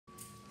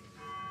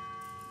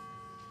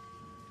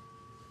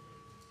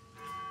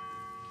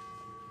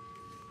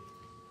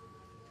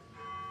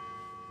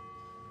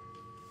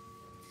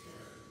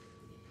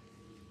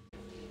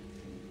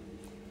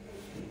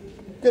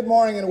Good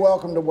morning and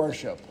welcome to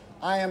worship.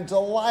 I am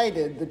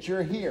delighted that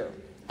you're here.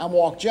 I'm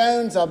Walk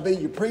Jones. I'll be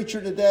your preacher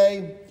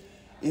today.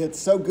 It's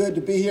so good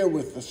to be here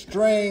with the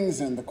strings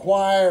and the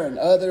choir and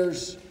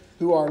others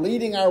who are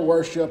leading our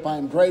worship.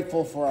 I'm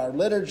grateful for our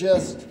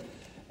liturgist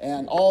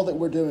and all that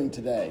we're doing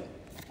today.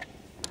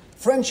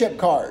 Friendship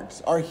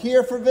cards are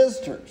here for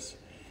visitors.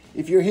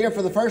 If you're here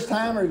for the first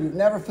time or you've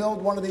never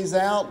filled one of these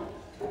out,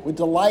 it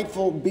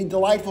would be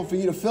delightful for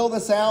you to fill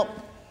this out.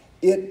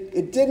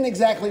 It didn't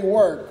exactly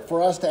work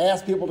for us to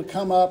ask people to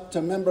come up to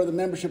a member of the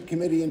membership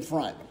committee in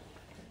front.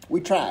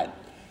 We tried.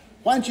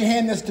 Why don't you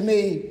hand this to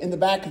me in the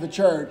back of the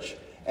church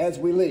as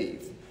we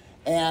leave?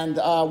 And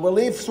we'll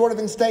leave sort of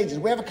in stages.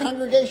 We have a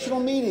congregational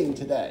meeting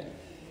today.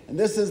 And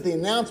this is the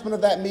announcement of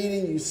that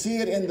meeting. You see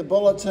it in the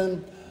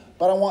bulletin.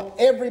 But I want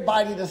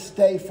everybody to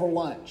stay for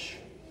lunch.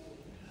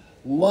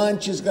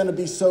 Lunch is going to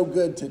be so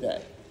good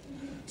today.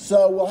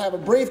 So we'll have a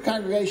brief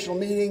congregational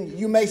meeting.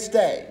 You may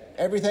stay.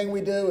 Everything we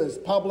do is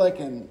public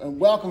and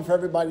welcome for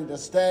everybody to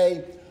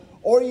stay.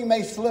 Or you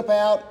may slip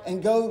out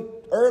and go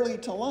early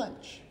to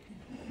lunch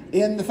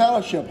in the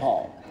fellowship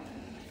hall,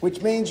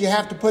 which means you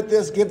have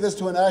to give this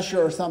to an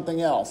usher or something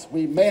else.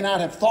 We may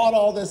not have thought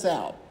all this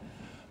out,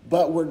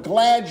 but we're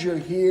glad you're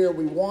here.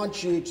 We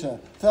want you to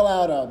fill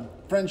out a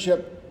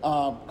friendship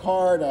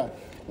card,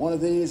 one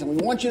of these, and we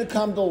want you to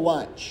come to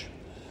lunch.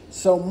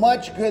 So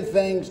much good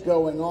things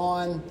going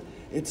on.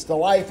 It's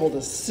delightful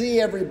to see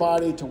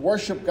everybody, to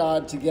worship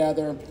God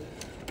together.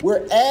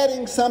 We're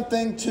adding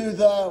something to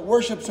the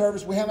worship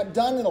service we haven't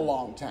done in a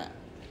long time.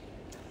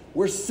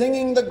 We're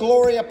singing the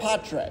Gloria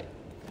Patri.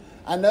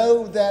 I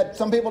know that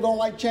some people don't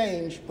like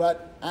change,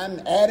 but I'm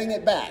adding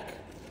it back.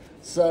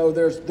 So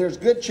there's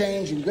good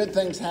change and good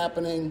things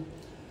happening.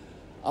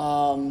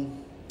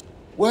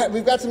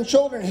 We've got some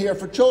children here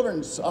for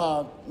children's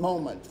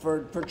moment,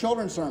 for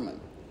children's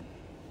sermon.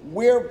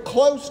 We're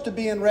close to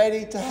being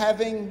ready to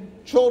having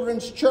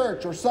children's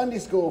church or Sunday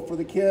school for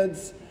the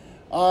kids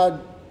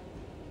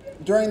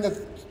during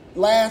the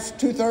last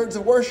 2/3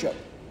 of worship.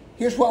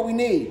 Here's what we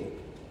need.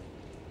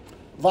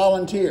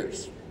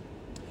 Volunteers.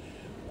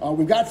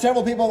 We've got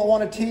several people that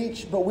want to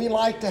teach, but we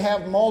like to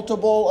have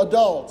multiple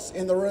adults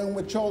in the room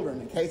with children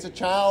in case a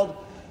child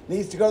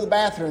needs to go to the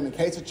bathroom, in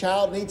case a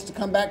child needs to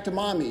come back to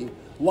mommy,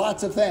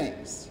 lots of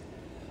things.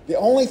 The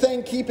only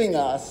thing keeping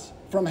us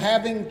from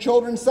having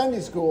children's Sunday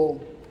school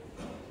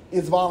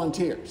is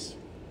volunteers.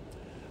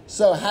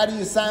 So how do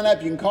you sign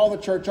up? You can call the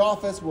church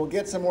office. We'll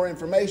get some more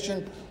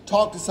information.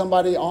 Talk to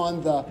somebody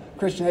on the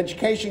Christian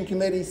Education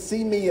Committee.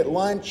 See me at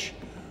lunch.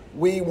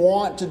 We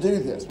want to do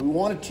this. We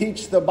want to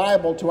teach the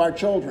Bible to our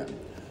children,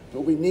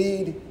 but we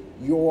need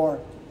your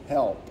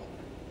help.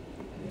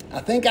 I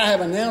think I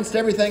have announced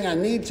everything I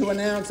need to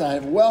announce. I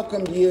have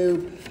welcomed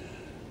you.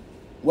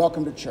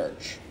 Welcome to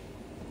church.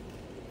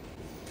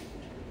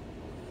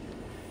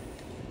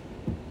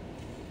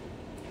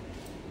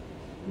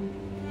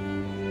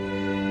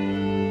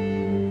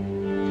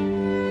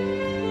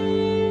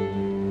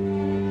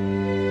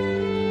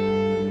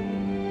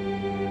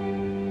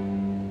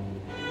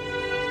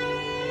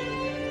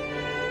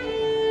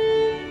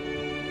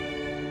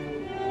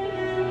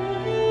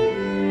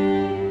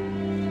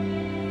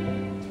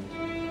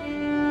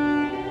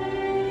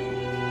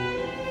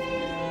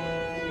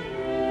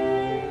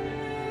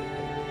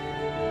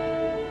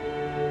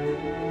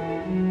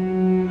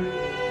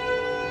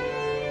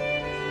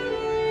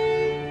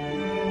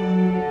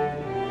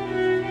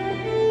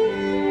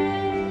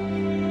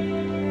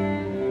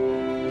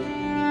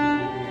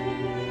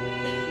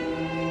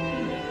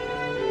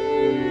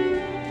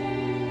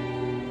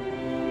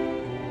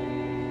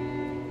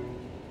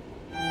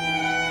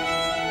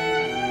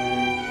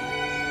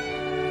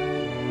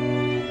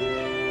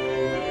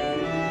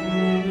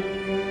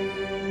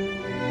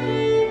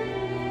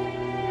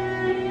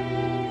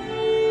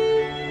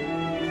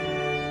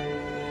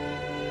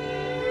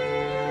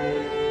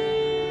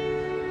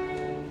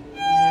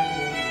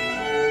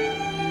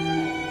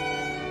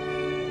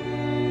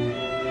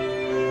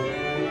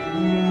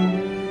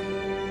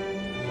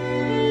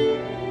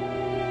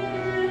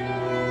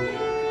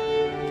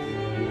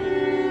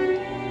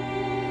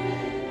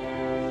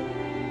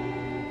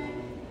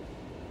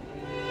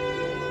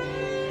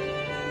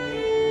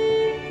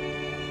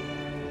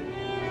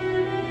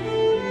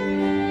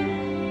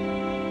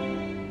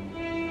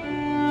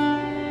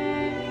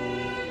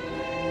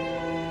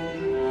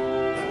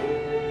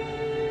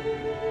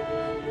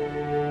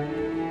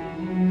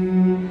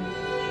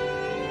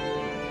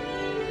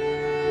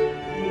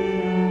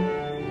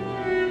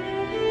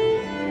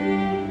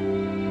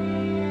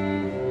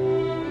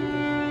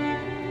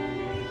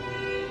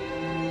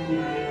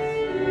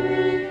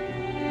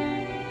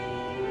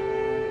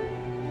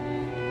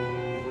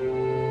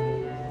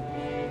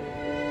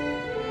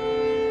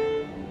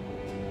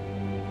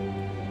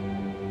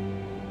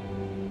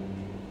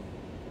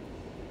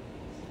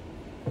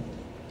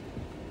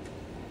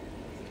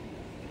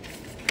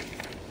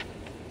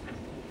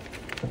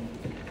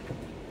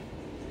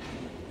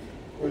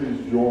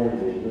 Please join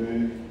with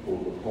me for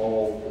the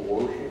call for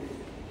worship.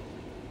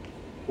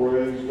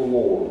 Praise the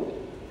Lord.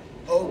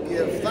 Oh,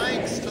 give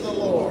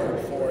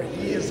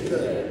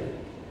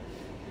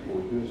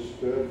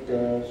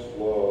steadfast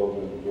love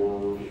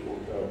endures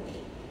forever.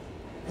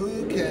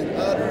 Who can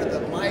utter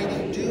the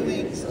mighty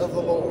doings of the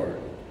Lord?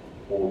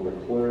 Or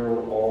declare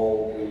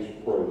all his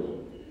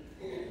praises.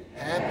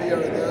 Happy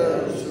are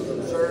those who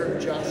observe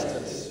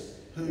justice,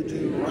 who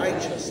do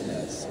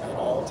righteousness at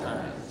all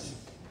times.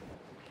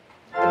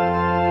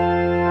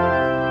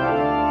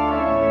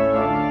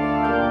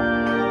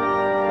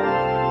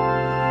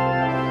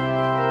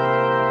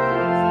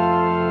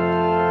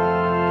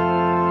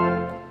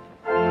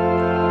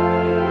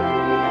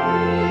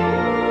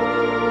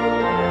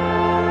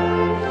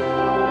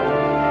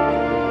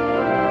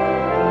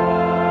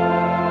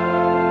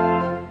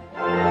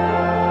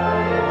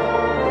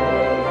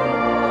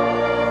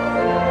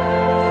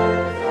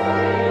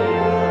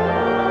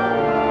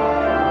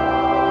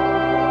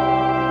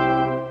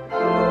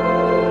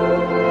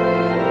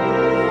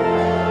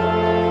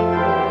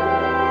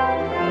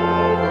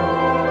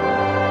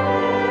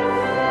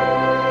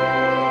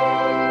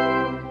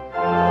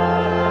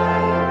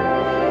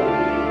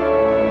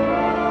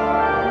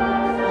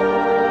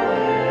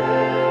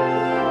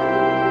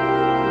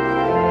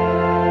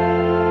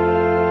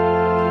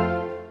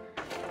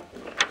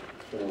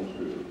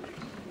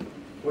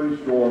 Please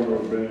join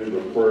with me in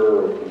the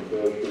prayer of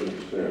confession of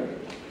sin.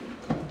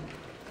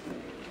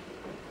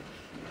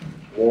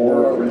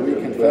 Lord, we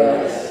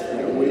confess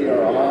that we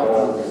are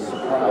often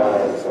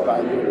surprised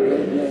by your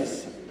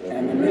goodness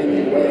and the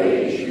many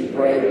ways you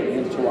break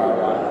into our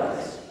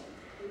lives.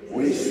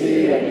 We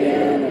see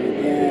again and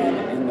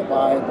again in the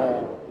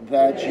Bible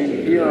that you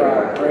hear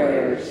our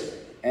prayers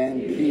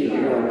and keep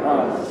your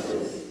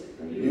promises.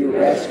 You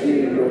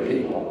rescue your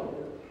people.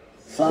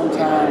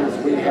 Sometimes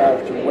we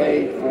have to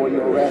wait for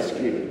your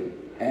rescue,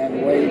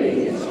 and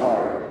waiting is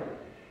hard.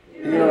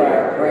 Hear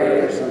our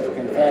prayers of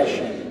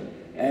confession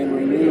and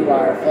renew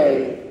our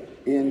faith.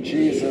 In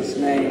Jesus'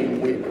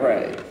 name we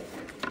pray.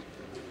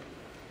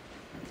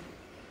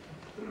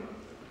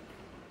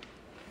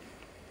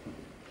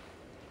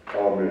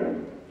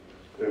 Amen.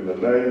 In the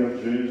name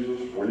of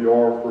Jesus, we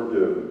are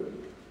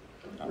forgiven.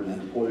 Will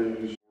you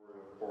please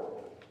pray.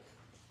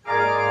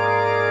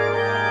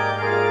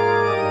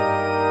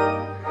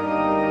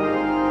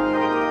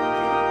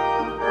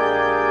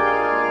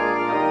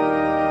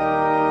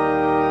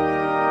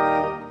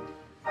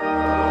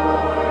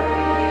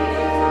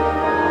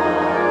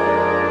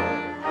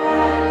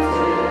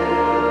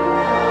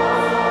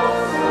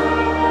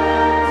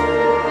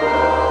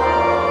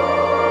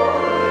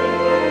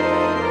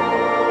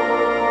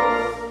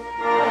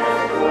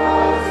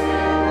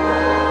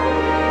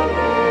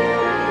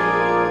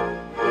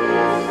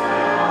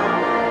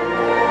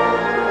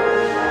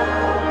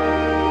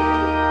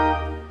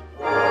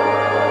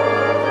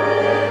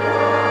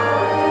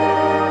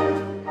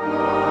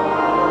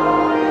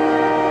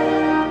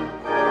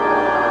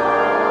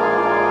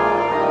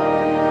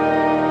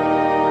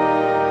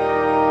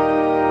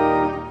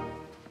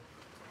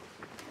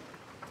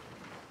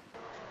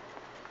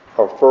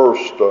 Our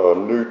first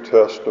New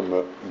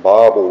Testament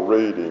Bible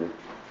reading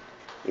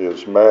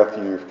is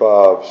Matthew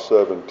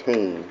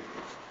 5:17,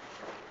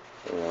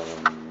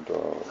 and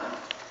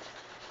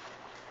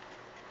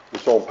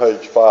it's on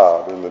page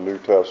 5 in the New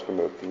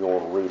Testament if you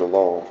want to read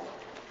along.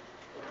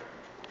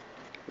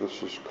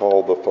 This is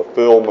called the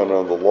fulfillment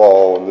of the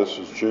law, and this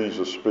is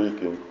Jesus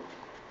speaking.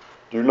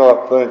 Do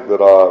not think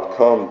that I have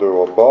come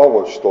to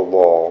abolish the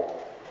law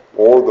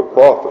or the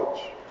prophets.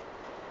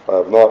 I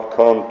have not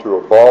come to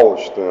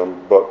abolish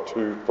them, but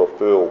to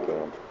fulfill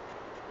them.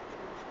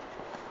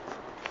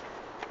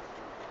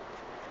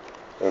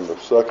 And the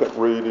second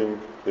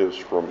reading is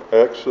from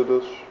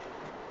Exodus.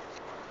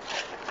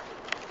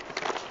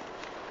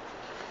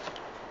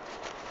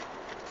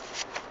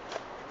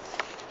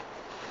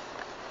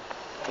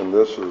 And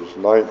this is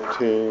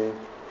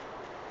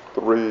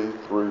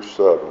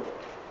 19:3-7.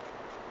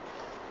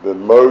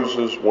 Then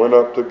Moses went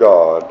up to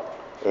God,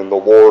 and the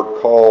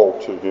Lord called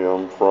to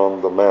him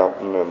from the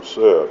mountain and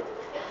said,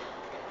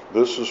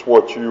 This is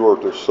what you are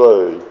to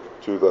say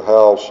to the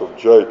house of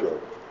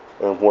Jacob,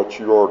 and what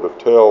you are to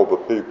tell the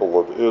people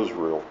of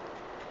Israel.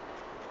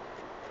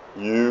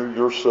 You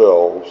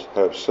yourselves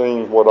have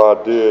seen what I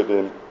did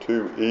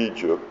into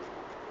Egypt,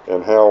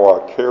 and how I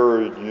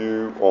carried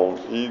you on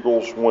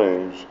eagle's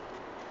wings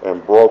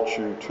and brought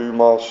you to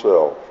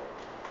myself.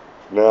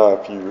 Now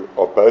if you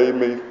obey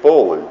me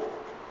fully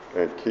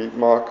and keep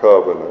my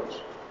covenants,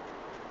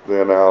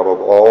 then out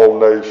of all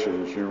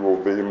nations you will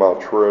be my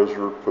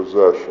treasured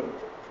possession.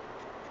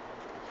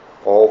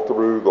 All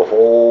through the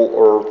whole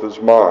earth is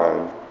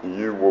mine.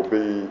 You will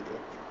be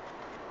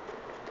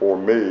for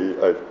me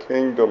a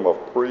kingdom of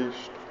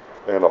priests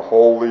and a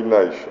holy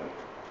nation.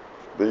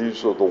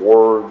 These are the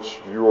words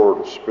you are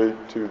to speak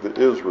to the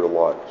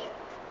Israelites.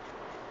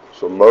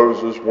 So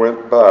Moses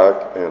went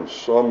back and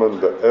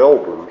summoned the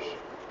elders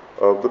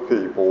of the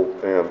people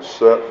and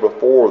set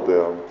before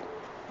them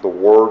the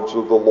words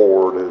of the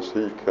Lord as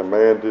he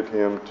commanded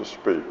him to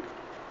speak.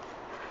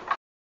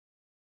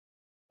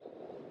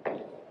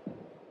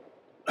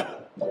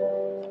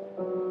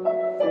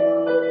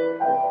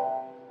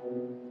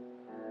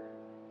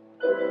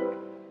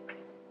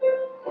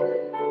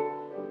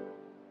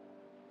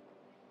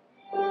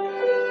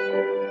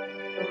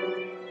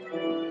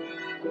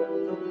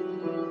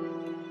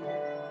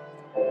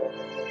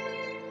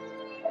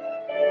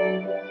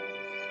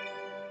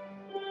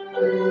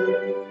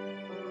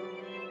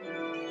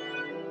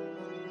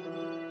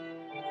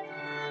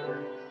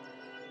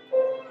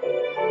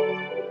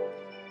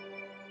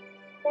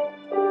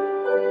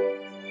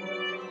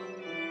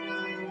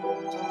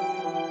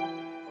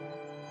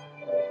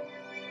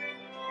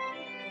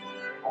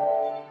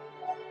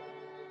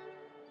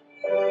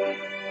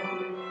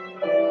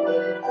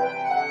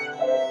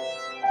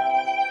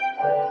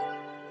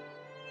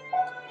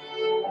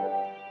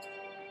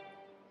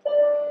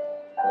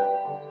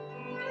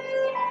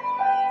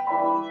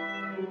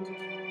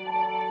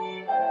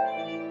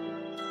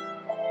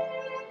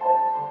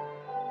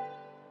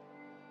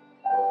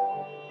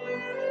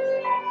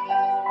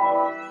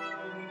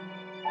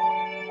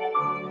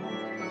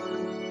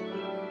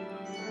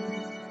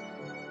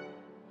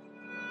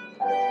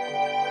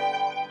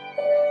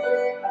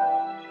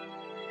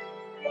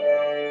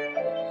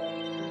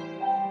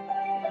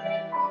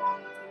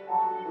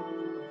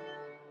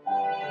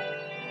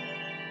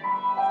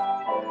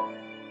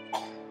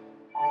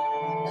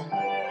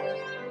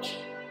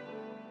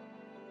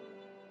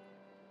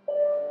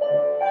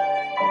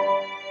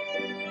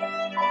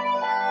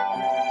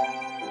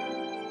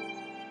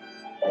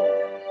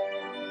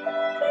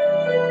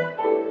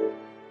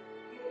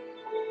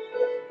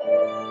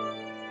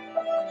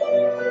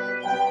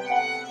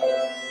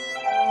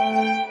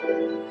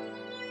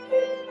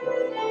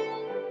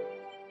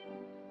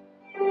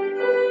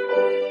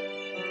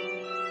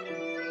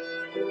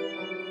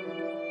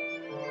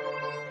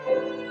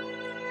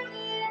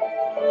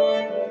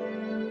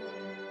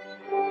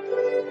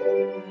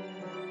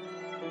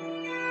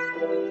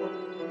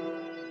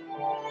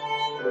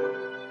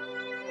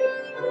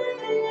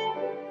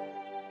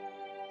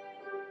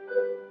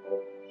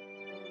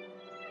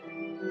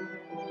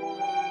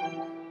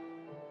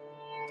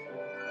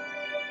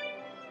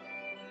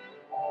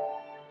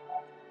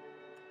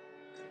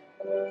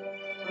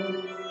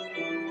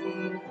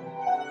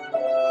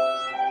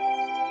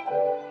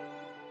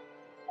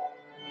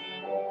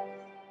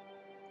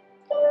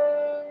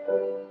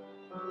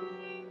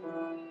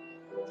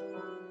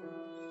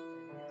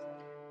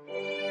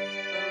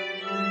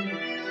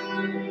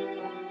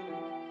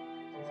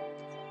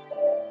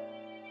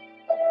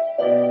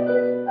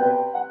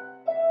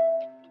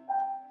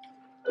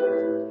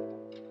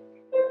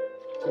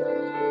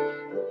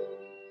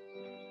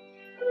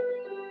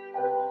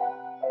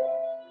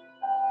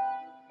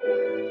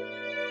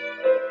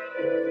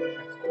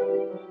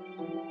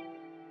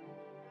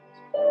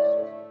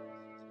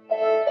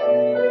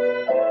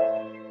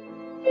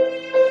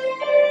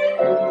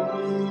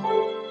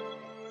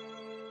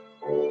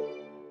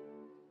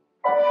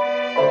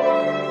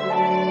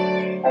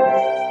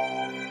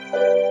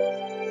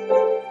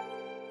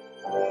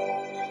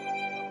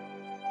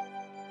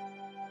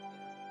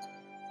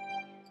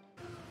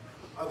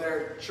 Are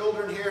there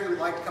children here who'd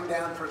like to come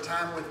down for a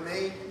time with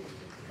me?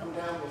 Come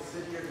down, we'll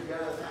sit here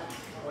together. That's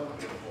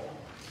wonderful.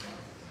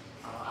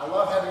 I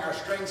love having our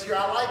strings here.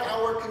 I like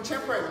our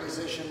contemporary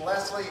musician,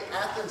 Leslie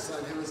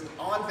Athenson, who is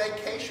on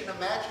vacation.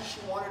 Imagine she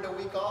wanted a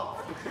week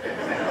off.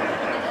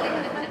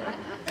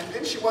 And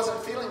then she wasn't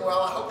feeling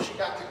well. I hope she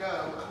got to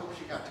go.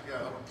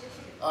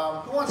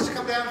 Who wants to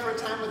come down for a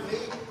time with me?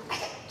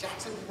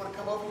 Jackson, you want to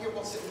come over here?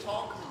 We'll sit and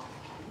talk.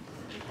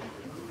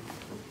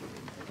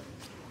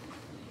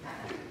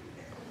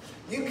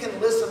 You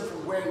can listen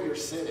from where you're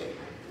sitting.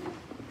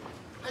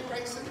 Hi,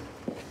 Grayson.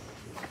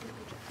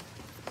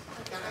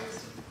 Hi,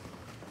 guys.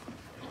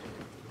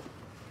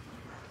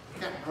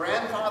 We got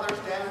grandfathers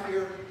down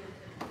here.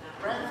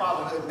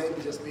 Grandfatherhood may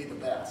just be the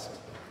best.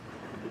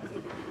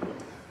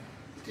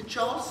 Did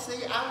y'all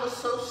see? I was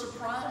so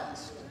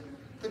surprised.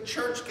 The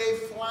church gave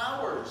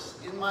flowers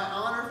in my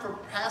honor for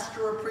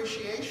Pastor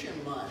Appreciation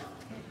Month.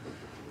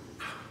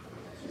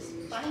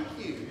 Thank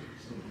you.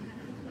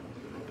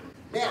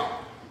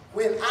 Now,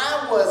 when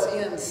I was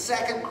in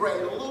second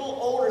grade, a little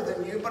older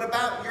than you, but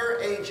about your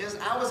ages,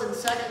 I was in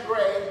second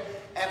grade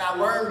and I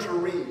learned to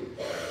read.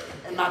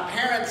 And my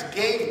parents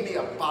gave me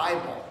a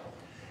Bible.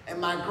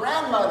 And my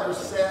grandmother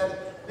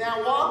said,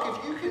 now Walk,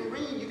 if you can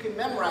read, you can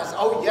memorize.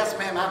 Oh yes,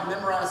 ma'am, I've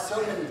memorized so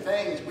many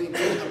things. We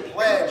do the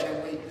pledge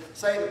and we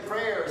say the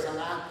prayers.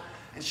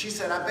 And she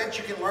said, I bet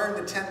you can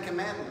learn the 10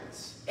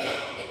 Commandments.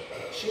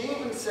 She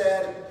even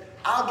said,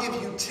 I'll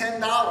give you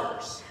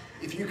 $10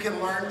 if you can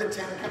learn the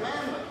 10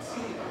 Commandments.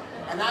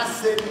 And I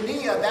said,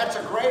 Nia, that's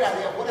a great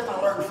idea. What if I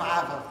learn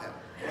 5 of them?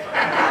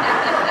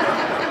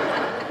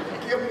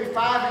 Give me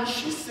 5. And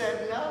she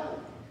said, no.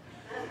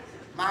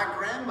 My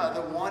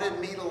grandmother wanted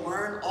me to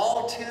learn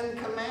all 10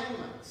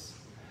 Commandments.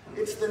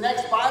 It's the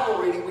next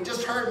Bible reading. We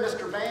just heard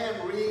Mr.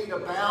 Van read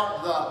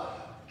about the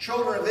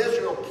children of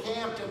Israel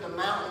camped at the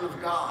mountain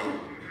of God.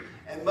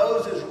 And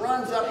Moses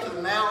runs up to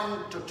the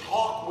mountain to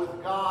talk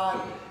with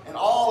God. And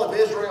all of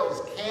Israel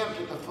is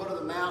camped at the foot of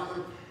the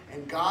mountain.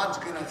 And God's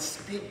going to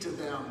speak to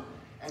them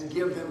and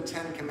give them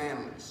 10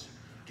 Commandments.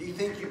 Do you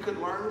think you could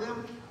learn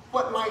them?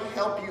 What might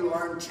help you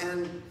learn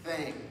 10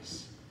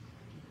 things?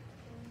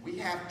 We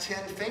have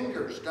 10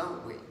 fingers,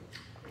 don't we?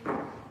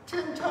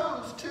 10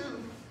 toes,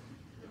 too.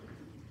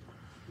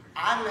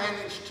 I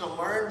managed to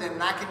learn them,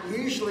 and I can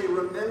usually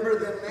remember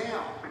them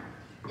now.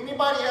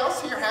 Anybody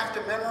else here have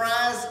to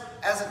memorize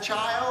as a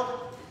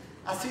child?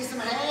 I see some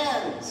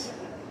hands.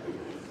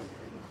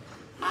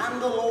 I'm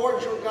the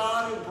Lord your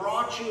God who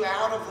brought you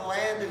out of the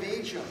land of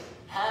Egypt.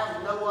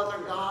 Have no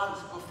other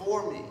gods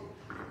before me.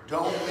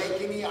 Don't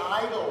make any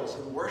idols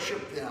and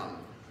worship them.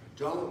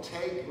 Don't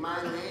take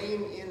my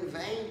name in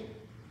vain.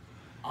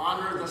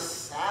 Honor the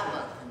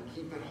Sabbath and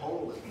keep it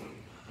holy.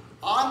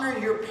 Honor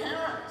your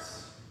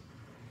parents.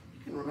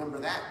 You can remember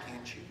that,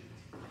 can't you?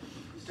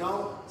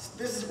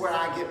 This is where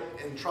I get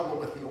in trouble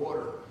with the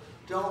order.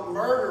 Don't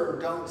murder,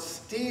 don't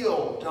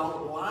steal,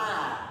 don't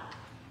lie.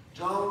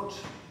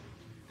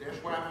 There's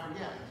where I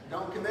forget.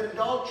 Don't commit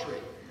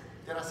adultery.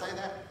 Did I say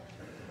that?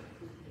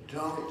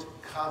 Don't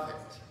covet.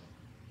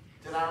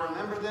 Did I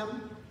remember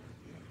them?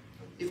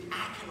 If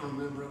I can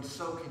remember them,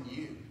 so can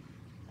you.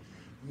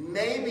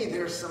 Maybe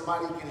there's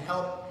somebody who can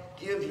help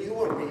give you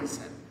a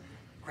reason.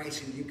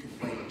 Grayson, you can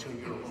wait until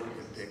you're a little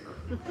bit bigger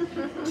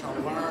to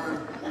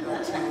learn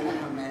the 10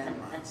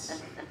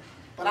 Commandments.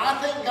 But I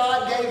think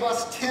God gave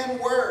us 10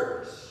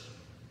 words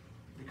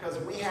because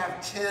we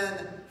have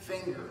 10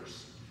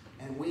 fingers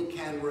and we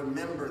can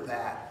remember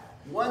that.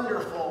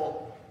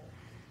 Wonderful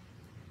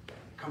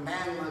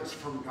commandments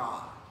from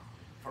God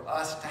for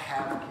us to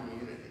have a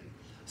community.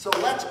 So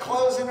let's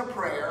close in a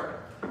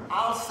prayer.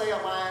 I'll say a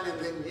line and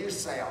then you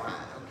say a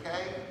line,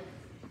 okay?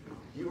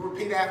 You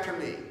repeat after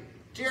me.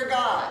 Dear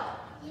God.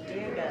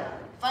 Dear God.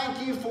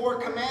 Thank you for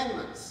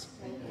commandments.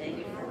 Thank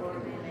you for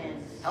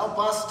commandments. Help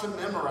us to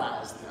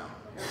memorize them.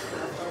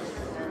 Help us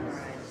to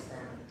memorize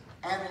them.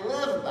 And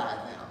live by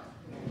them.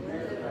 And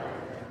live by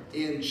them.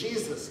 In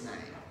Jesus' name.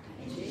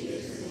 In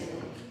Jesus'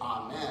 name.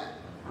 Amen.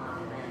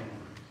 Amen.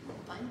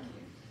 Thank you.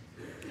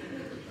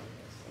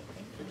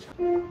 Good job.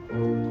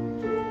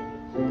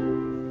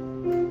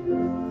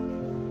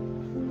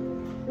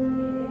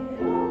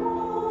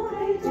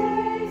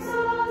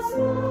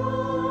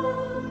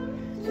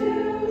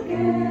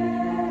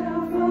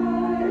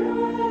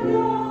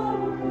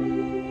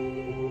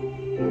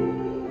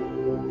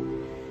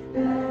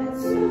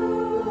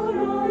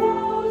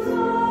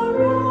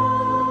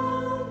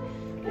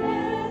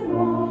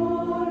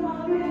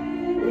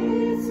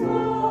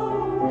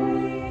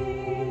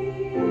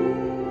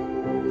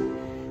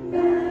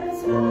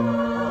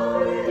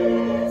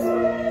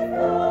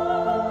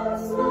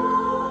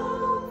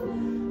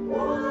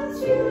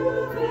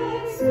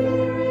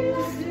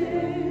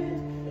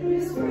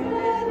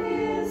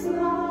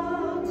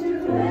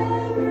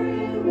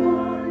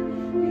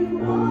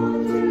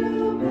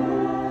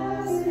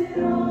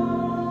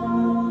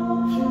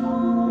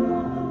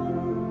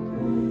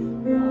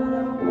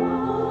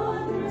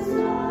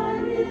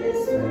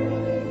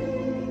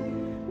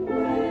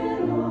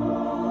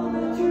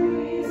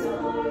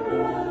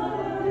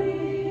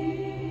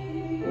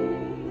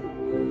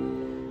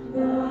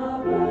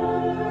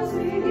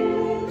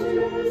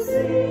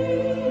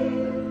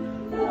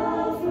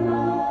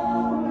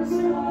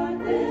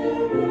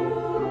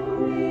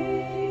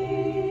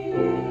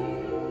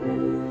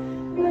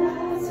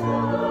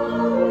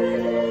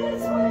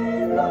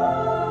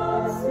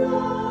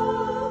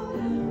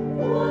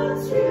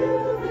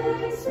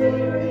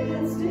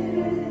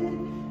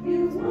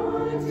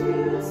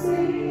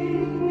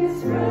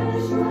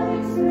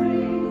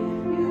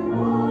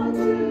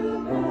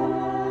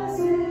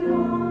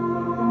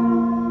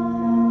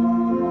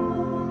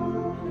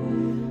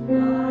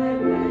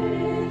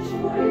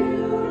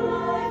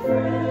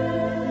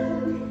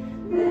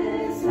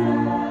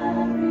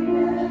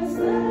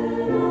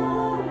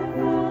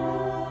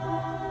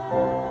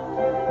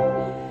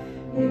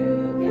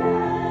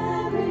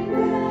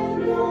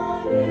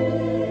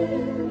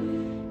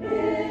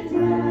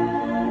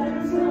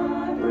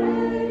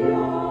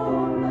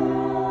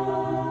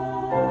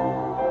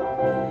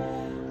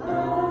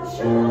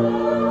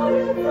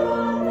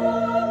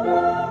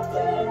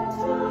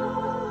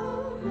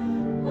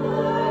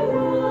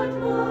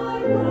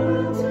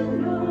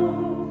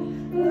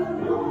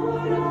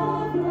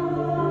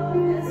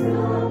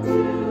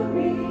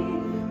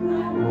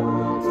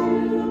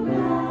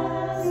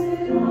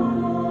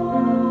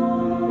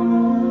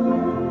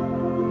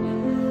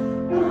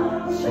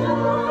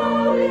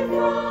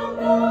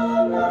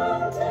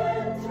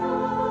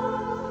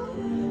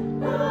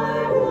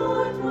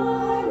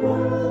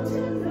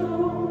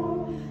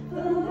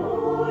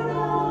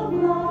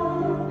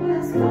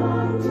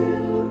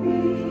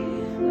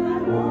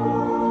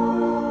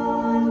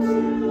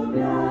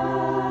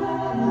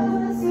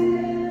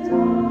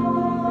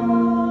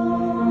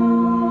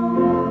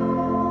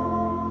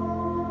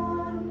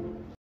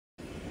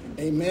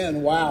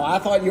 Amen. Wow. I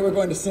thought you were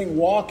going to sing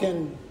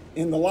Walking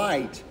in the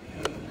Light.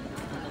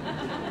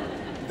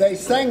 They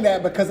sang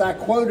that because I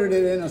quoted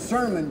it in a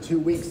sermon 2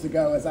 weeks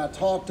ago as I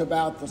talked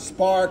about the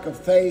spark of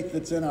faith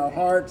that's in our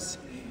hearts.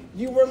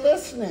 You were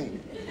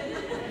listening.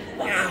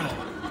 Wow.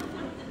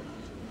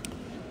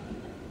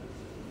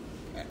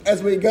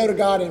 As we go to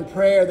God in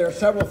prayer, there are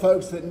several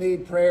folks that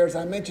need prayers.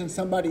 I mentioned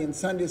somebody in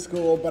Sunday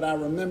school, but I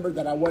remembered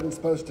that I wasn't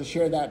supposed to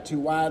share that too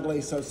widely,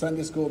 so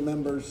Sunday school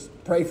members,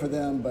 pray for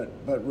them, but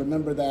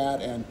remember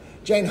that. And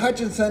Jane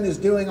Hutchinson is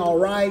doing all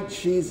right.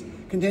 She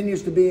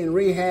continues to be in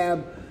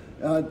rehab,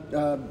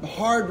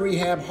 hard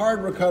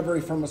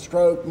recovery from a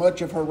stroke,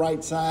 much of her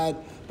right side,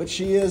 but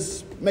she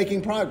is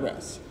making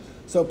progress.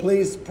 So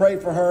please pray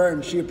for her,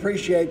 and she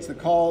appreciates the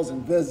calls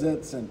and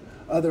visits and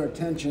other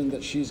attention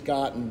that she's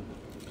gotten.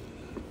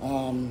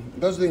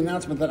 Those are the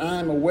announcements that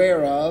I'm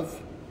aware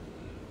of.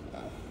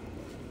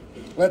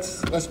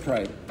 Let's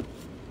pray.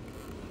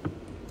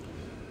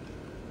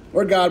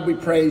 Lord God, we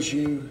praise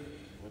you.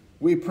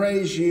 We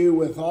praise you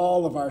with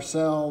all of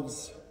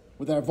ourselves,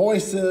 with our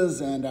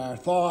voices and our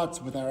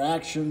thoughts, with our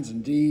actions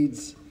and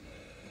deeds.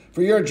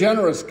 For you're a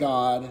generous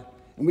God,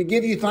 and we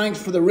give you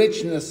thanks for the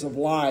richness of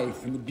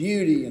life and the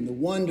beauty and the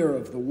wonder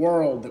of the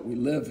world that we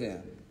live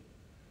in,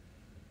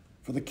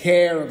 for the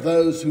care of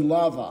those who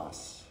love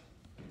us,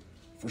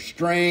 for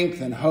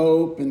strength and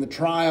hope in the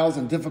trials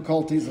and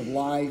difficulties of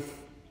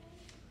life,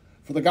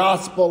 for the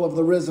gospel of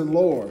the risen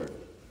Lord,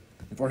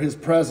 and for his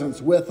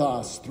presence with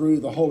us through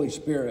the Holy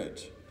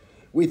Spirit.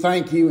 We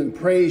thank you and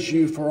praise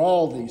you for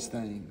all these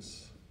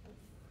things.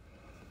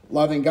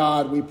 Loving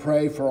God, we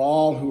pray for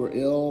all who are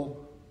ill.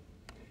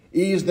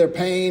 Ease their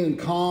pain and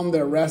calm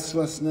their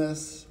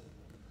restlessness.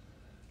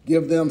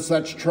 Give them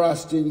such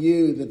trust in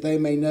you that they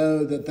may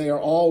know that they are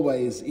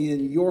always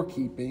in your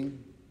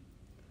keeping.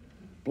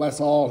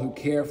 Bless all who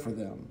care for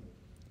them.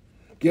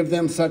 Give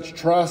them such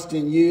trust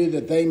in you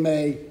that they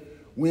may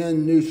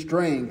win new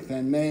strength,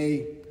 and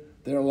may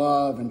their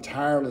love and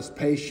tireless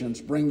patience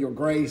bring your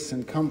grace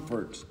and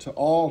comfort to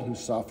all who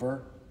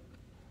suffer.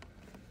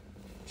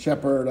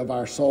 Shepherd of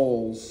our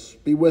souls,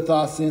 be with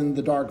us in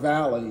the dark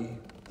valley,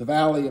 the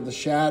valley of the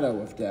shadow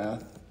of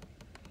death.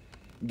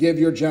 Give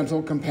your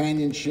gentle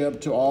companionship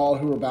to all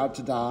who are about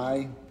to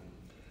die.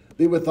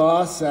 Be with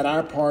us at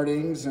our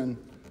partings, and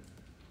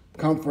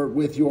comfort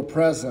with your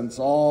presence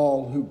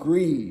all who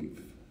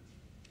grieve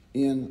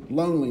in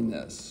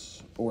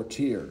loneliness or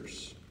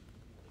tears.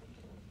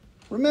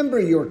 Remember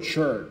your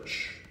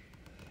church.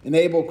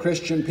 Enable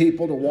Christian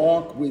people to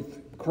walk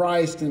with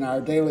Christ in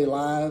our daily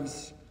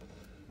lives,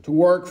 to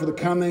work for the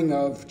coming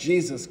of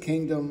Jesus'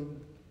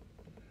 kingdom.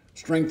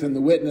 Strengthen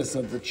the witness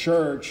of the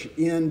church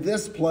in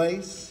this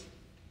place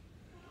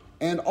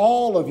and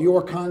all of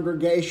your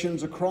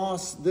congregations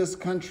across this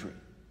country,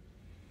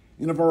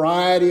 in a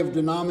variety of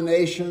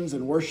denominations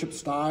and worship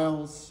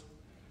styles,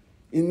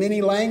 in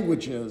many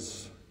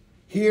languages,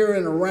 here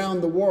and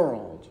around the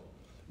world.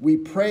 We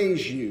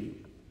praise you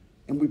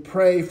and we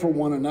pray for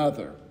one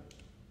another.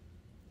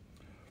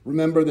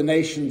 Remember the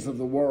nations of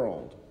the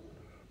world.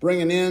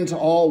 Bring an end to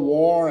all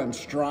war and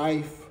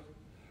strife.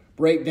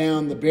 Break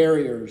down the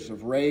barriers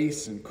of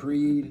race and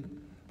creed,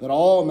 that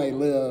all may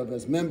live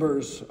as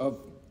members of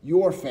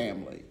your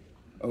family,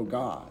 O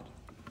God.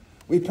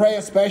 We pray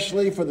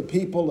especially for the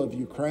people of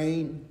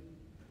Ukraine.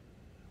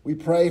 We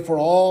pray for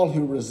all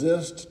who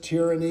resist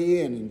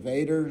tyranny and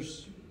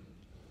invaders.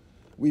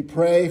 We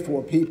pray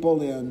for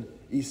people in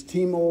East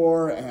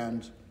Timor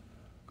and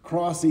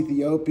across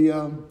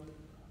Ethiopia,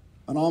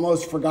 an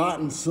almost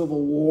forgotten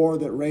civil war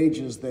that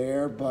rages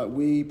there, but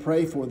we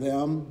pray for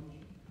them,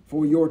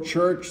 for your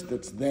church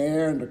that's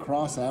there and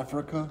across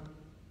Africa,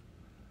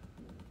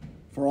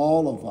 for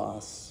all of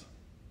us.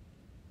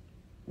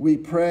 We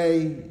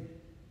pray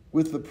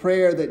with the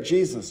prayer that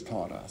Jesus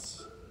taught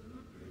us.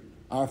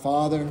 Our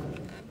Father,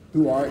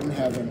 who art in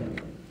heaven,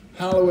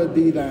 hallowed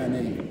be thy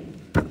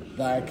name.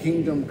 Thy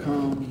kingdom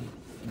come,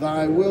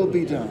 thy will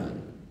be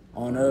done,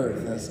 on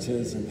earth as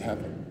 'tis in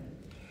heaven.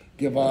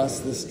 Give us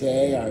this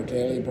day our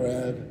daily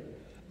bread,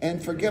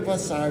 and forgive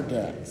us our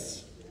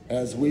debts,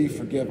 as we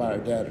forgive our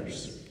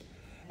debtors.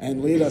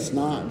 And lead us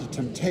not into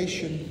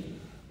temptation,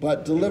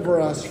 but deliver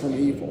us from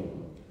evil.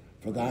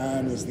 For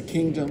thine is the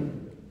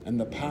kingdom, and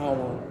the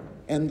power,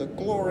 and the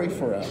glory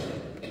forever.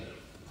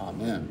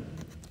 Amen.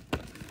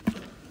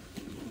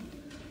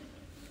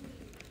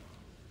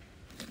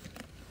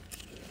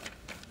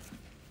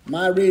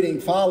 My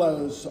reading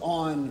follows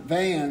on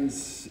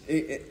Van's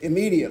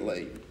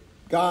immediately.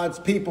 God's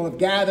people have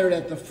gathered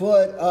at the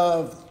foot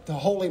of the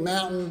holy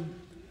mountain.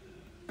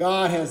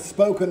 God has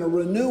spoken a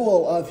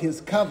renewal of his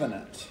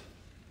covenant.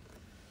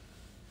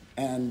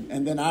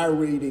 And then our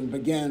reading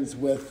begins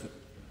with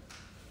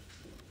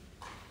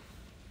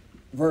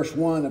verse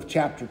 1 of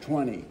chapter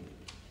 20.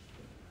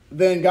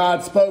 Then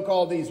God spoke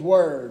all these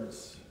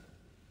words.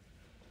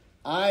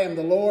 I am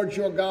the Lord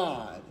your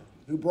God,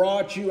 who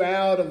brought you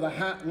out of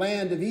the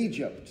land of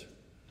Egypt,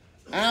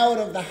 out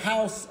of the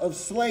house of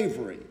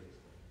slavery.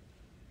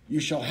 You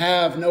shall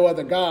have no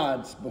other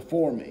gods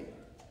before me.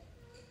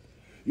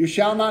 You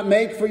shall not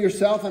make for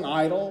yourself an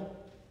idol,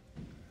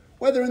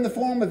 whether in the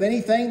form of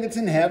anything that's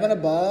in heaven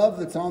above,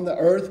 that's on the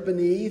earth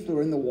beneath,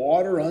 or in the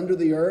water under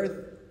the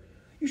earth.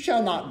 You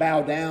shall not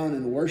bow down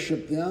and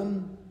worship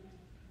them.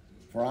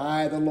 For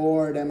I, the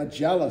Lord, am a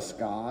jealous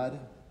God,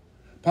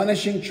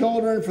 punishing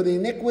children for the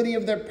iniquity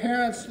of their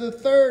parents to the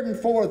third and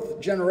fourth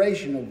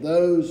generation of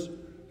those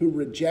who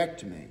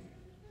reject me,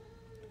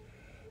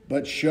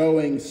 but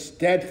showing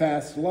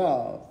steadfast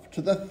love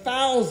to the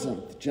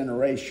 1,000th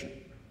generation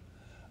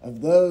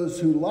of those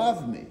who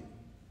love me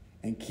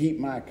and keep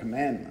my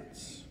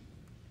commandments.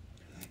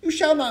 You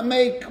shall not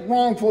make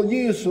wrongful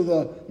use of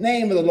the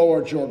name of the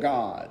Lord your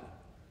God,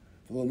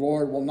 for the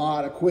Lord will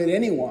not acquit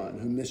anyone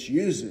who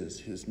misuses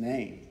his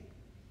name.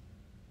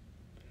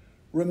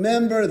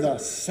 Remember the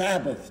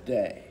Sabbath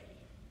day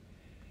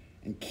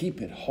and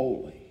keep it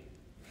holy.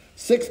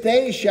 6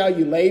 days shall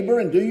you labor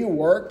and do your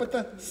work, but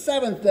the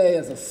seventh day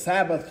is a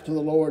Sabbath to the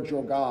Lord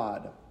your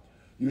God.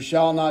 You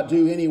shall not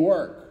do any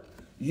work,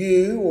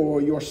 you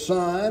or your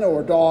son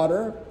or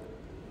daughter,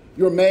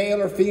 your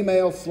male or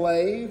female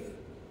slave,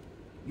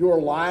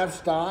 your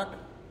livestock,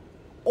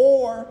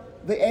 or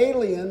the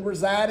alien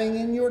residing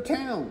in your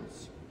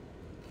towns.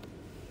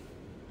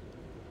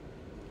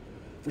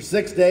 For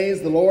 6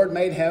 days the Lord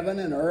made heaven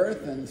and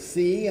earth and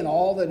sea and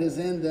all that is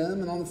in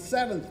them, and on the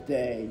seventh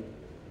day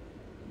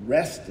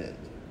rested.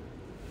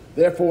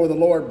 Therefore the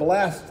Lord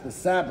blessed the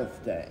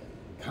Sabbath day,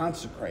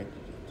 consecrated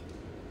it.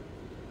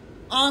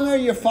 Honor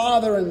your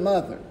father and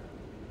mother,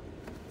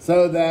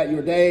 so that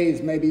your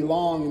days may be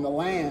long in the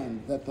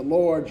land that the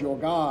Lord your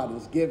God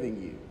is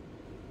giving you.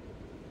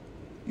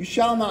 You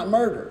shall not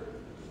murder.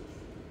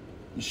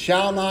 You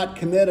shall not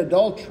commit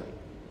adultery.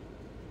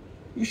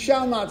 You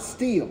shall not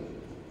steal.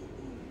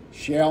 You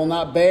shall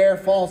not bear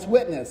false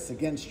witness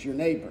against your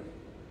neighbor.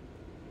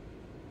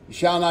 You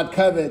shall not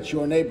covet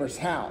your neighbor's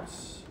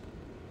house.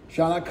 You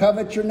shall not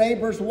covet your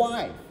neighbor's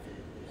wife,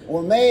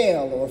 or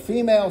male or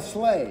female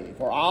slave,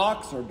 or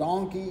ox or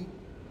donkey,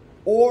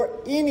 or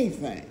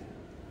anything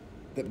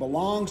that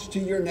belongs to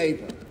your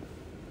neighbor.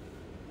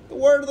 The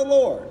word of the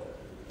Lord.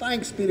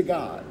 Thanks be to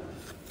God.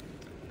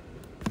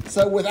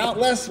 So without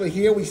Leslie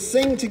here, we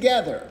sing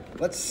together.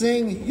 Let's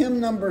sing hymn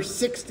number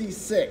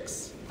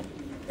 66.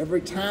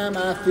 Every time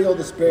I feel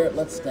the Spirit,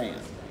 let's stand.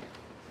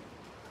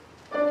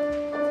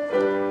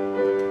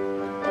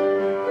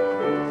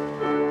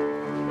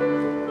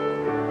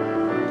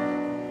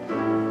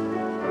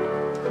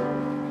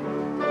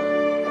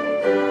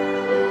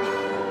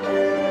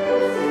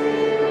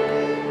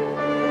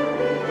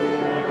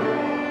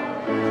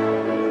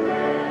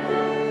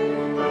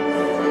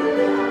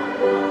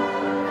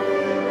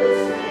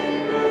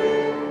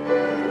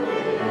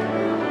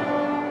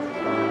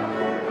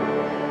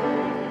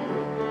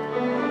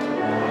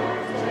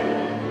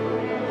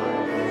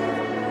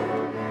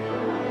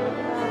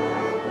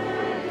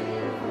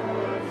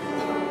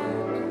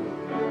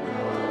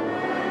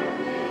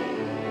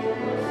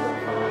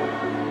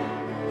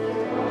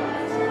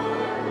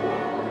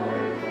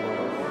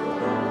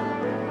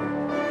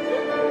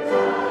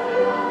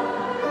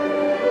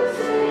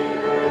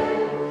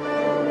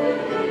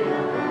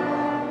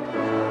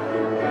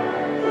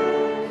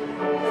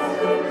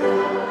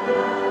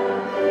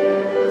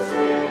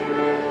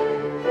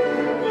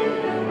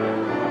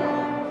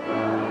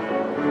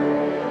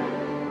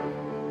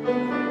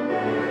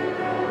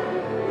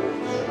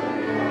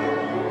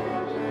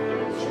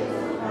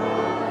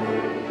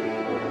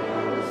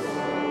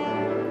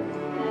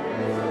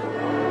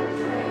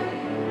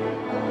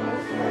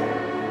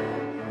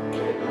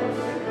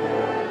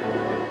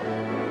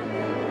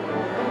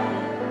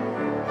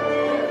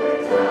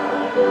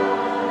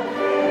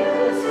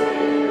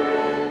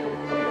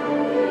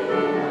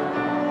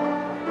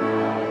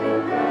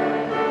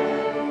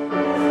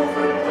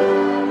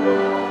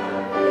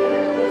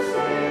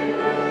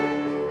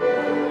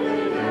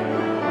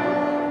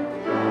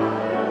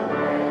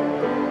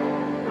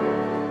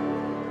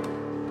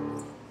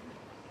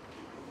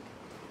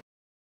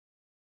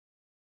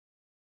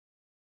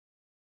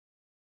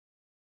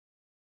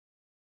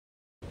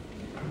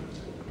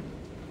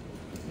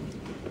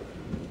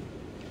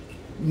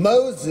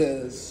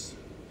 Moses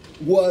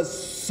was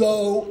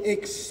so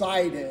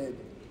excited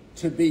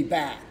to be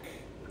back.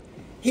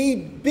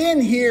 He'd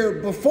been here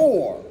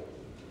before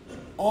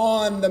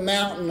on the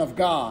mountain of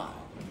God.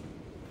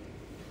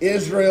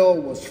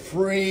 Israel was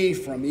free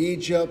from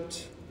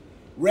Egypt,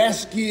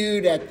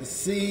 rescued at the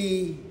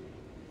sea.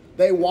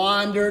 They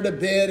wandered a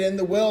bit in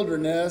the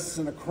wilderness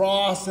and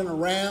across and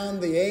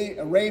around the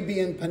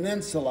Arabian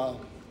Peninsula.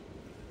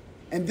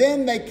 And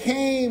then they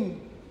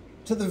came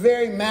to the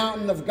very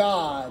mountain of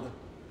God,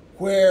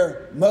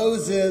 where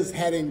Moses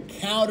had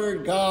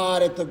encountered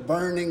God at the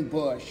burning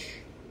bush.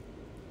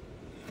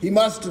 He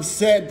must have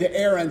said to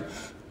Aaron,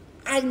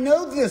 I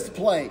know this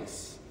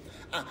place.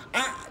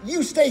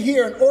 You stay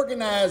here and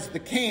organize the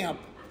camp.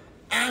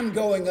 I'm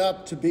going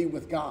up to be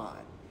with God.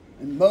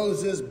 And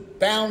Moses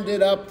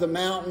bounded up the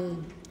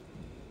mountain.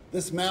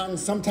 This mountain,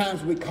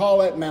 sometimes we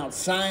call it Mount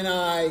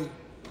Sinai,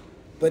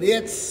 but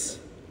it's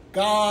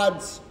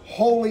God's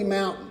holy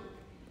mountain.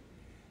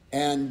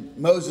 And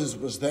Moses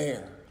was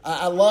there.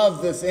 I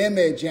love this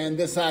image and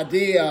this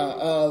idea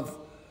of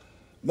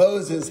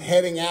Moses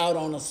heading out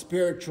on a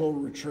spiritual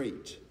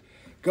retreat,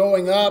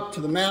 going up to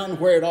the mountain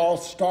where it all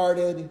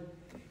started.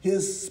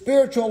 His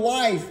spiritual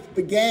life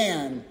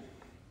began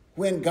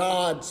when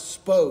God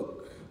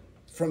spoke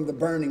from the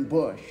burning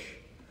bush.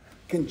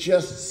 Can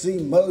just see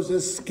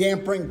Moses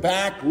scampering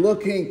back,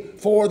 looking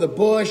for the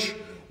bush,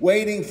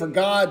 waiting for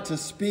God to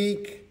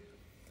speak.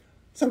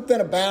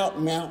 Something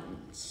about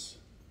mountains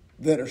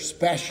that are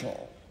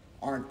special,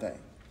 aren't they?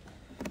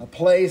 A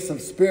place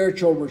of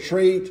spiritual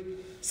retreat.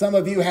 Some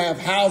of you have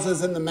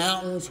houses in the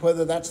mountains,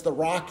 whether that's the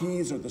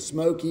Rockies or the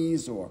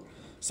Smokies or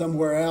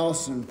somewhere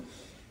else. And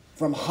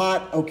from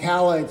hot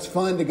Ocala, it's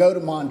fun to go to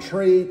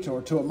Montreat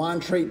or to a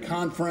Montreat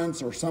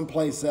conference or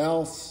someplace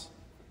else.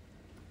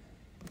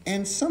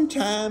 And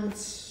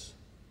sometimes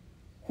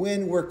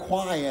when we're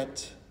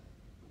quiet,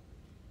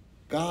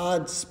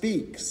 God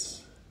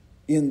speaks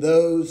in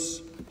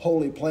those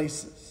holy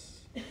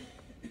places.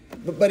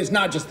 But it's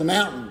not just the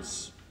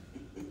mountains.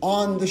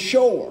 On the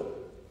shore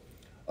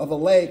of a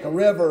lake, a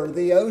river,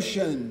 the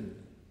ocean,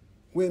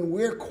 when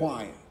we're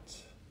quiet,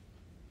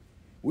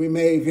 we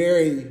may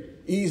very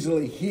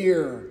easily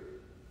hear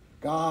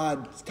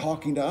God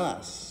talking to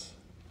us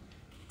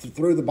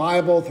through the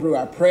Bible, through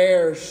our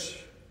prayers.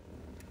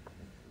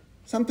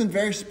 Something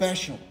very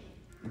special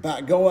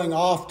about going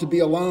off to be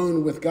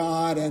alone with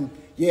God. And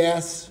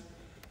yes,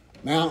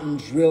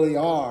 mountains really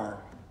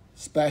are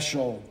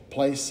special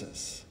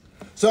places.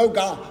 So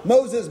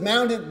Moses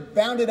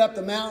bounded up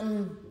the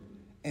mountain,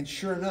 and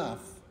sure enough,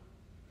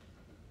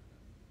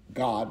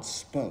 God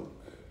spoke.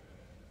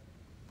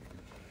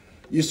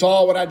 You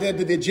saw what I did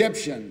to the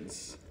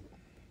Egyptians,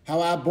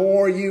 how I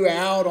bore you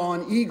out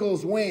on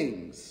eagle's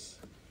wings.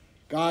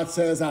 God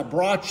says, I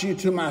brought you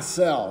to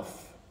myself.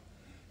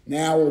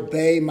 Now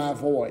obey my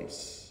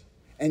voice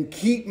and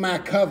keep my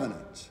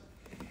covenant,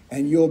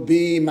 and you'll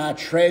be my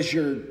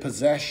treasured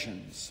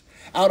possessions.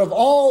 Out of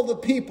all the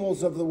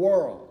peoples of the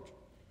world,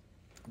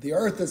 the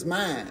earth is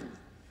mine,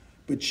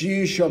 but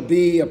you shall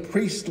be a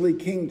priestly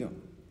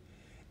kingdom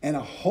and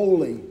a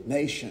holy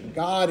nation.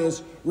 God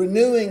is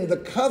renewing the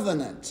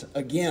covenant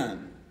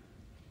again.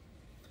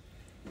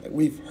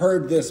 We've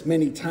heard this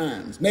many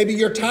times. Maybe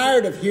you're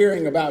tired of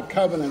hearing about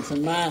covenants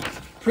and my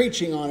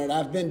preaching on it.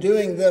 I've been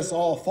doing this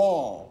all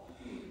fall.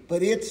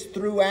 But it's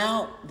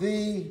throughout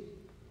the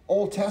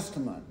Old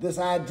Testament, this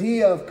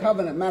idea of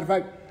covenant. Matter of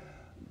fact,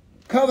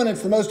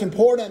 covenant's the most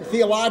important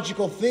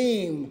theological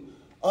theme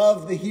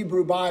of the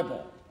Hebrew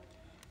Bible.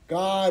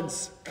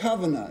 God's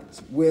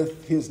covenant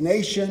with his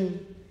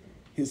nation,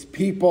 his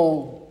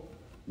people,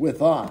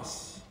 with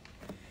us.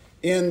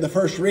 In the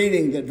first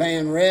reading that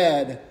Van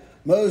read,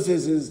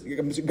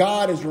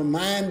 God is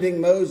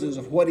reminding Moses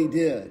of what he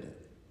did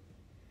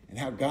and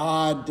how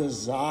God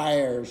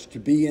desires to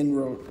be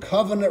in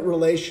covenant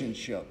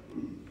relationship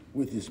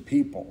with his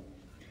people.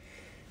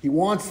 He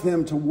wants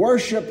them to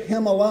worship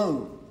him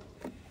alone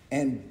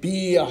and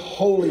be a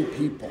holy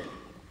people.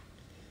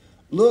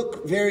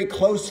 Look very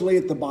closely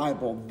at the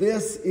Bible.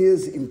 This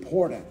is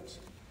important.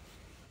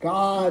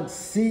 God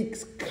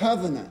seeks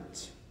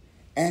covenant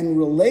and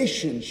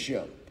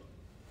relationship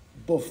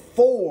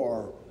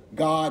before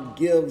God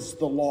gives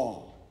the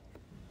law.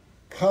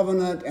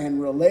 Covenant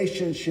and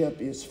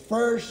relationship is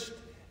first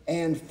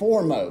and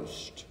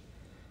foremost.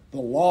 The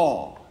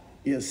law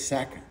is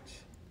second.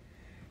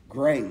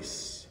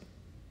 Grace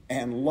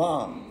and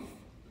love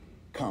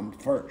come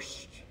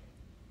first.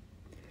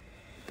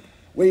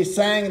 We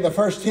sang the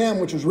first hymn,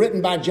 which was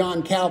written by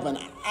John Calvin.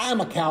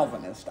 I'm a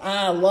Calvinist.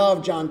 I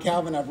love John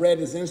Calvin. I've read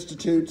his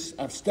institutes.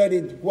 I've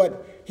studied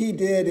what he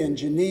did in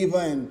Geneva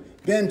and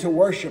been to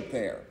worship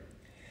there.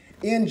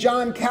 In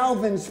John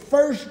Calvin's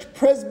First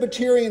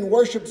Presbyterian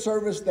worship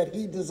service that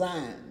he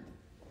designed,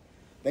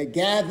 they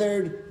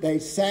gathered, they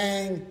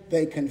sang,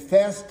 they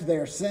confessed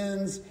their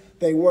sins,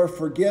 they were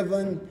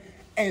forgiven,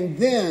 and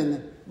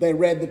then they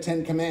read the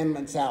Ten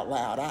Commandments out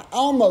loud. I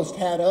almost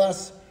had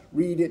us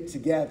read it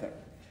together.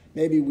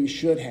 Maybe we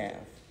should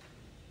have.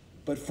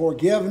 But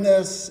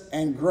forgiveness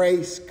and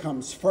grace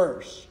comes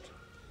first.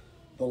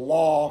 The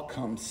law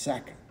comes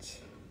second.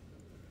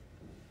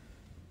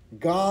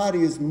 God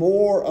is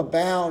more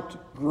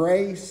about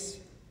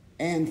grace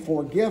and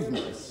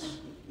forgiveness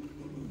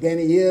than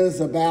he is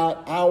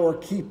about our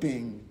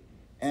keeping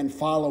and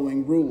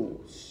following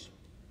rules.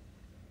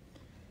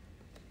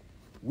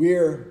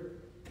 We're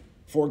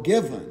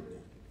forgiven,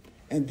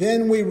 and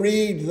then we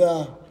read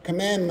the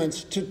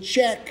commandments to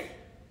check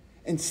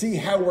and see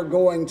how we're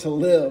going to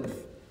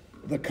live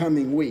the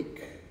coming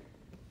week.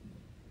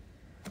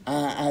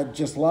 I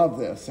just love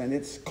this, and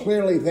it's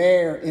clearly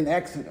there in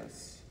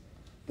Exodus.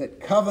 That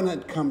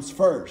covenant comes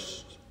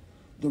first,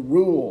 the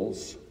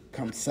rules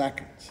come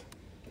second.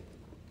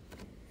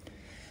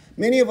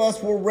 Many of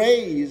us were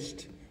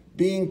raised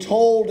being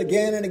told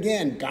again and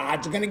again,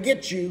 God's going to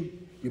get you.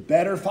 You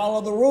better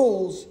follow the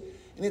rules.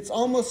 And it's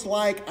almost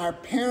like our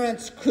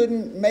parents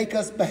couldn't make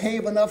us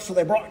behave enough, so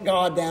they brought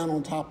God down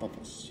on top of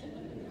us.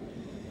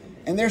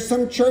 And there's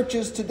some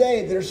churches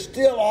today that are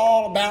still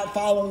all about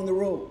following the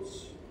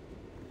rules.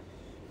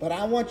 But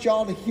I want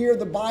y'all to hear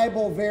the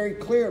Bible very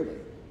clearly.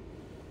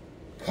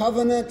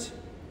 Covenant,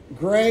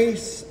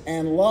 grace,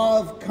 and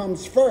love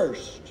comes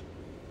first,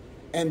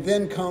 and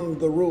then come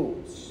the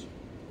rules.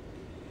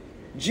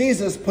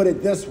 Jesus put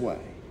it this way.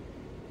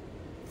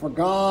 For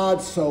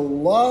God so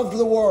loved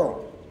the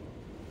world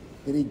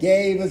that he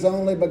gave his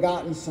only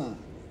begotten Son,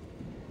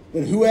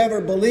 that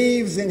whoever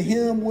believes in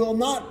him will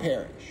not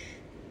perish,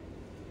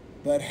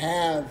 but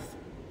have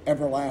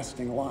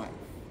everlasting life.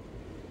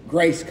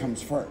 Grace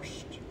comes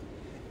first.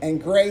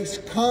 And grace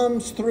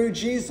comes through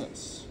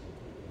Jesus,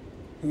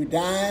 who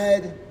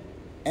died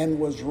and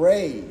was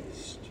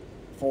raised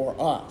for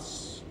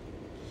us.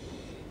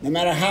 No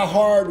matter how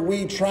hard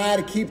we try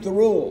to keep the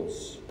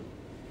rules,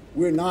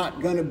 we're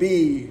not going to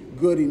be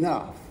good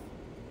enough.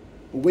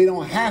 But we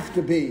don't have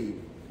to be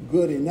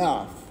good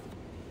enough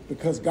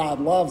because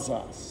God loves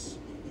us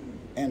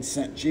and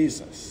sent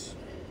Jesus.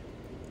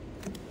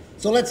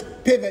 So let's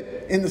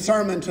pivot in the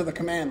sermon to the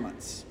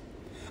commandments.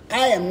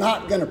 I am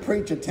not going to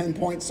preach a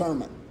 10-point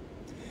sermon.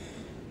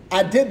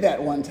 I did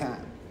that one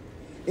time.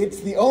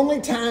 It's the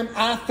only time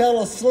I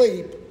fell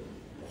asleep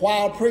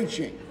while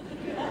preaching.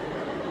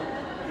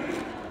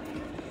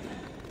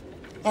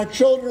 Our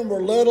children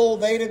were little.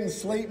 They didn't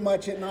sleep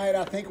much at night.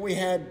 I think we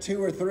had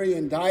 2 or 3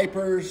 in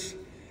diapers.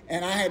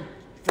 And I had,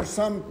 for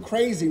some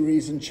crazy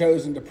reason,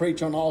 chosen to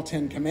preach on all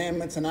 10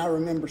 commandments. And I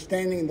remember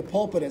standing in the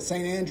pulpit at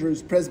St.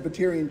 Andrew's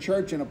Presbyterian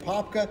Church in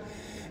Apopka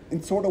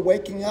and sort of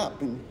waking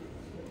up.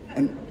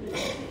 And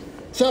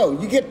so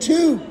you get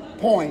 2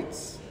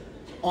 points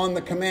on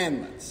the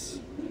commandments.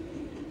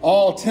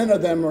 All 10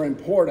 of them are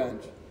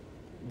important,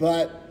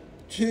 but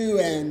 2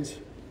 and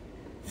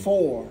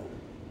 4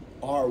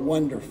 are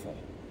wonderful.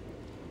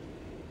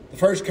 The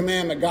first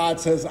commandment,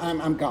 God says,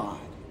 I'm God.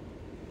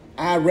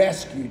 I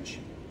rescued you.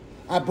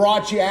 I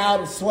brought you out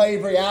of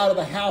slavery, out of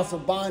the house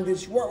of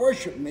bondage.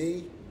 Worship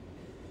me.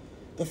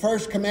 The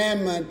first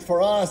commandment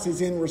for us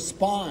is in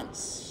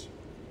response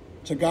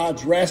to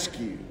God's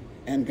rescue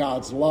and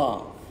God's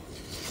love.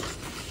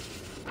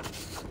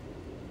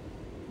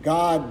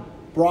 God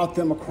brought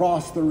them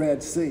across the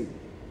Red Sea.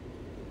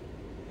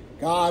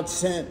 God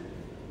sent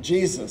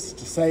Jesus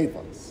to save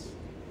us.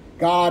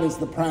 God is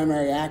the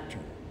primary actor.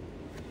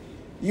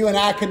 You and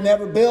I could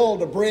never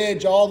build a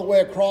bridge all the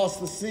way across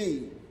the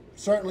sea.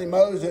 Certainly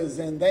Moses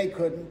and they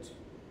couldn't.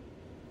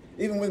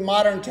 Even with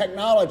modern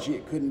technology,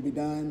 it couldn't be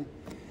done.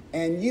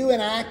 And you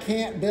and I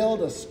can't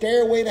build a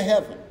stairway to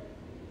heaven.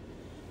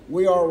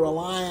 We are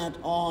reliant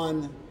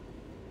on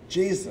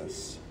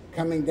Jesus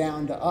coming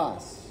down to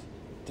us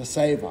to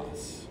save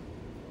us.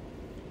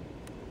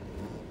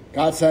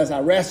 God says,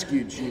 I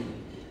rescued you.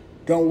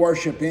 Don't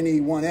worship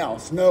anyone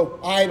else. No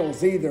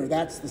idols either.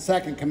 That's the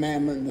second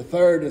commandment. And the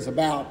third is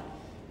about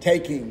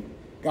taking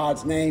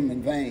God's name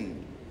in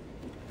vain.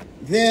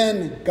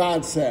 Then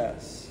God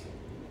says,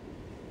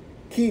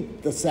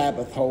 keep the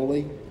Sabbath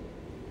holy.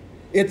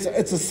 It's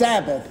a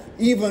Sabbath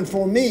even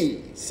for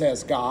me,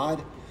 says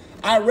God.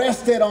 I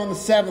rested on the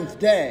 7th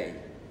day,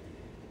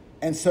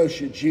 and so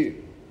should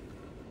you.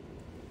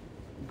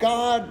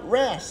 God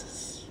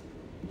rests.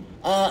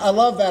 I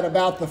love that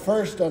about the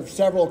first of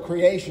several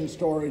creation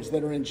stories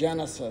that are in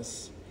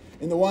Genesis.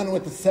 In the one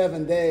with the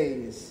 7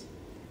 days,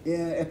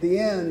 at the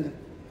end,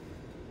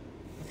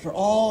 for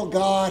all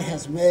God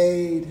has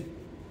made,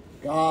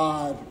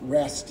 God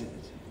rested.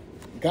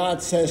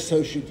 God says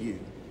so should you.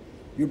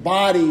 Your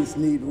bodies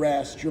need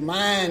rest. Your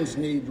minds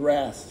need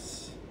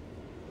rest.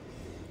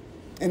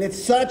 And it's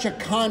such a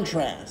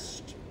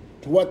contrast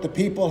to what the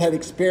people had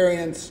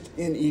experienced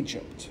in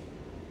Egypt.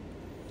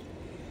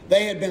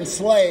 They had been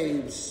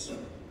slaves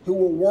who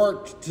were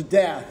worked to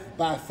death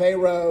by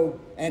Pharaoh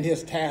and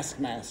his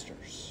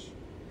taskmasters.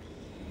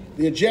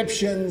 The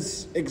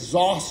Egyptians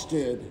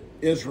exhausted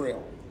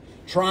Israel,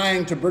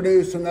 trying to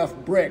produce enough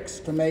bricks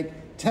to make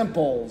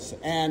temples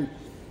and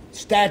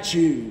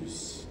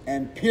statues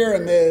and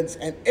pyramids,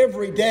 and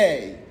every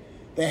day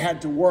they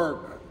had to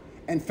work,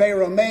 and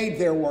Pharaoh made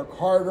their work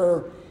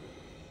harder,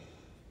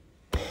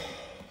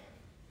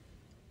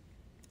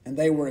 and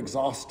they were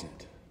exhausted.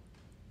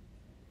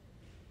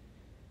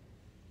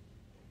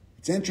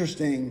 It's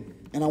interesting,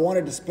 and I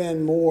wanted to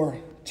spend more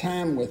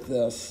time with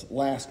this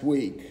last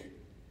week,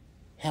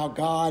 how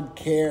God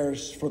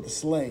cares for the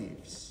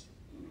slaves.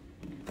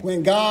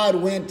 When God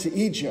went to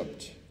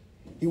Egypt,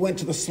 he went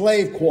to the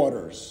slave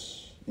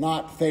quarters,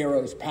 not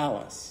Pharaoh's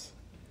palace.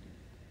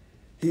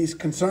 He's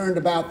concerned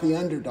about the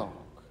underdog,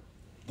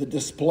 the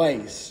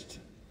displaced,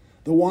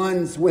 the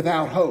ones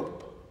without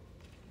hope.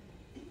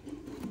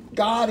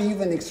 God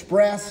even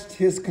expressed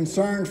his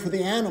concern for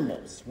the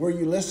animals. Were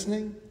you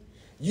listening?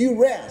 You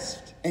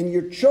rest, and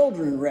your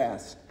children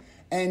rest,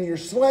 and your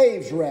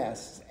slaves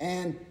rest,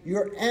 and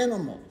your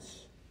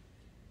animals,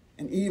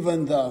 and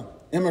even the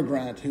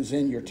immigrant who's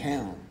in your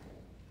town.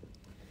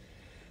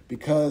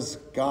 Because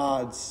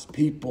God's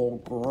people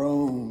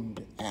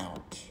groaned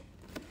out.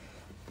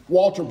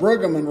 Walter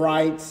Brueggemann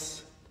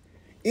writes,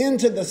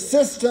 into the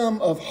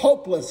system of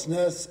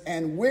hopelessness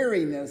and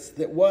weariness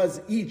that was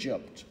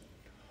Egypt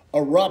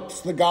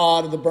erupts the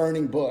God of the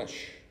burning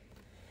bush.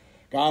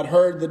 God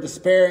heard the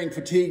despairing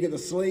fatigue of the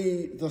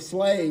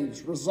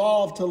slaves,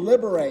 resolved to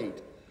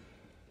liberate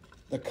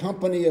the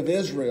company of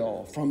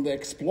Israel from the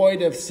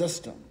exploitive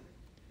system.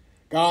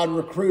 God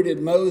recruited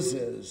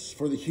Moses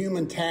for the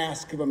human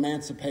task of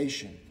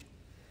emancipation.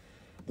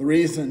 The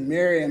reason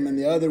Miriam and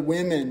the other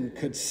women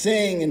could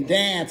sing and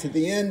dance at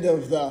the end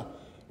of the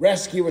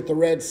rescue at the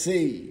Red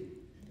Sea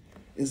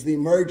is the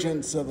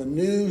emergence of a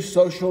new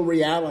social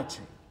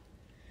reality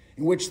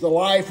in which the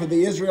life of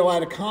the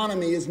Israelite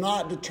economy is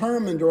not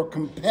determined or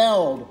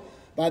compelled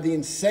by the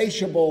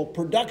insatiable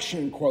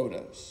production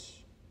quotas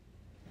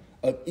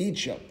of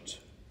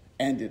Egypt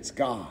and its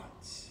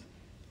gods.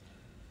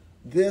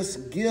 This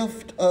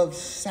gift of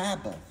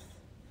Sabbath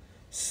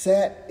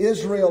set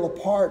Israel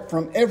apart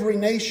from every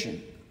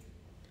nation,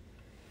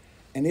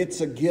 and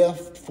it's a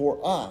gift for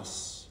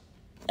us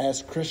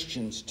as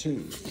Christians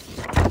too.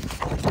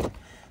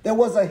 There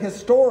was a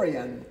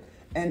historian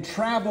and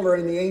traveler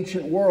in the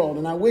ancient world,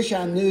 and I wish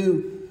I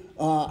knew,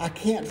 I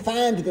can't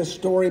find this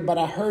story, but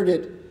I heard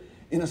it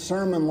in a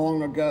sermon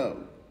long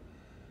ago.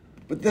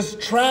 But this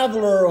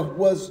traveler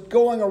was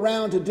going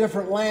around to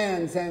different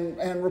lands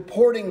and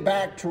reporting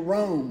back to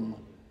Rome,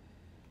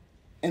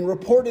 and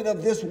reported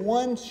of this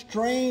one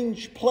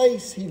strange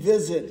place he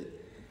visited,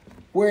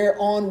 where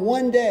on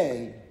one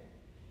day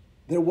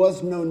there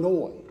was no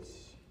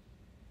noise.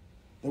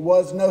 There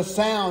was no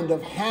sound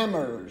of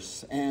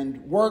hammers and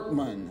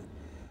workmen,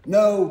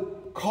 no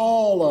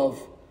call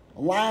of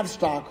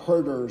livestock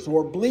herders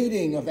or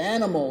bleating of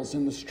animals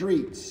in the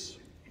streets,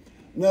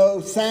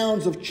 no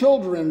sounds of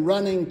children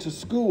running to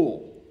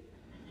school,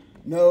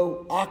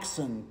 no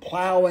oxen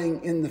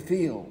plowing in the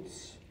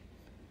fields,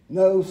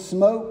 no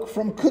smoke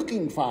from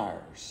cooking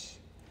fires.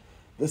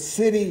 The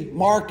city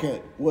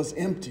market was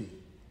empty.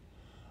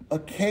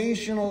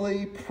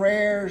 Occasionally,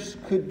 prayers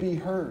could be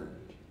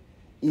heard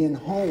in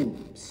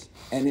homes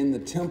and in the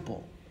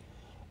temple.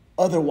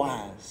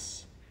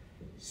 Otherwise,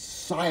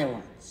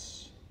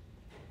 silence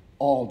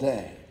all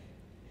day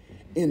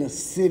in a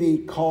city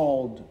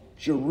called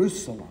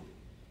Jerusalem.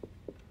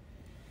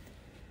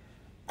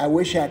 I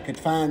wish I could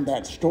find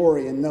that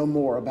story and know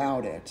more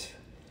about it,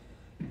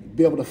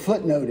 be able to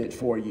footnote it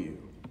for you.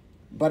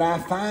 But I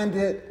find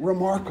it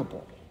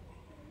remarkable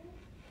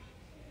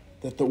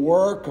that the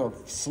work of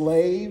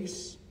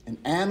slaves and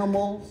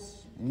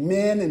animals,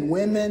 men and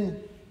women,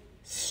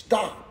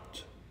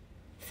 stopped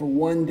for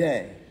one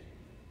day.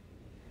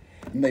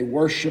 And they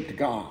worshiped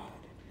God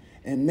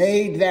and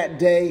made that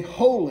day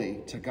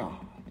holy to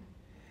God.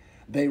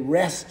 They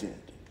rested,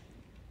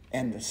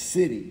 and the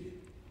city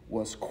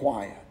was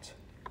quiet.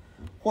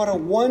 What a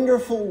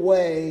wonderful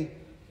way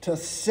to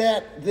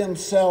set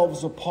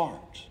themselves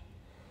apart.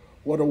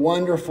 What a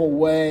wonderful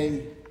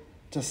way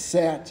to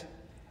set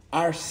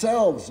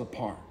ourselves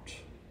apart.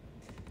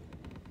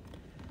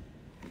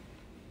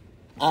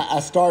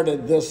 I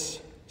started this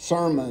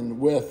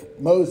sermon with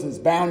Moses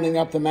bounding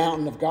up the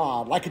mountain of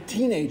God. Like a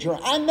teenager,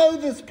 I know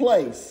this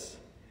place.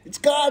 It's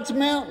God's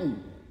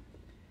mountain.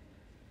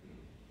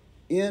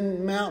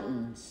 In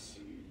mountains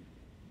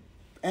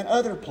and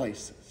other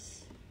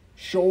places,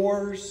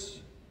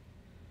 shores,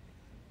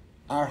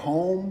 our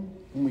home,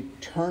 when we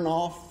turn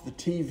off the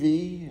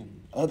TV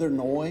and other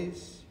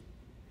noise,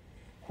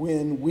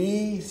 when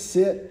we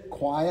sit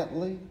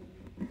quietly,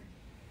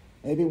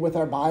 maybe with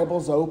our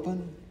Bibles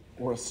open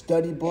or a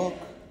study book,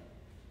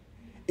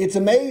 it's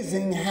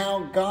amazing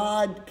how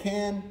God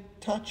can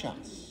touch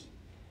us.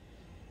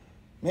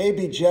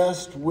 Maybe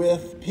just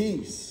with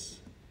peace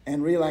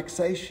and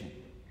relaxation,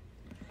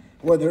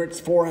 whether it's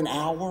for an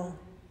hour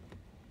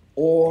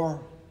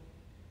or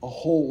a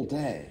whole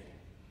day.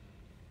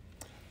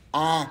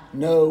 I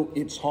know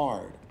it's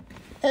hard.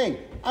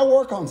 Hey, I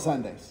work on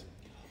Sundays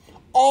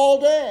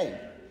all day.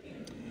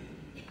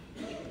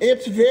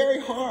 It's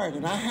very hard,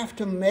 and I have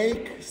to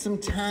make some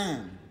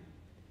time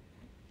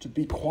to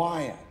be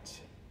quiet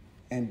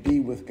and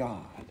be with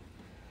God,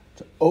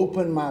 to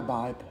open my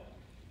Bible,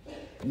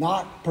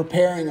 not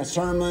preparing a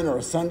sermon or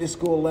a Sunday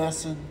school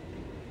lesson,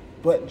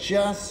 but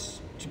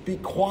just to be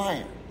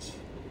quiet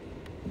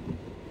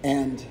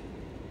and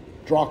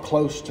draw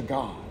close to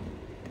God.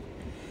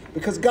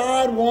 Because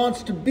God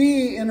wants to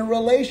be in a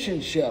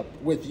relationship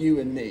with you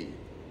and me.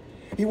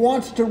 He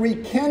wants to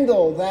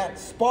rekindle that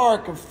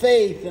spark of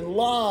faith and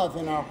love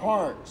in our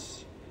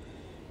hearts.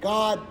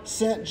 God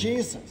sent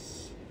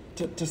Jesus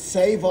to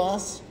save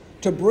us,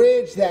 to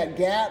bridge that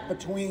gap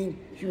between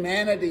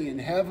humanity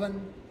and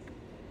heaven.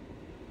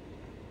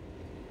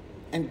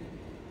 And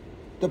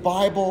the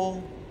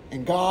Bible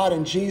and God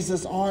and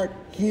Jesus aren't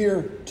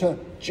here to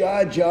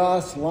judge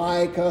us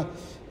like an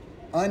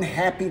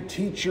unhappy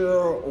teacher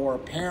or a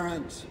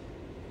parent.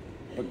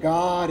 But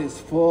God is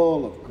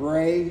full of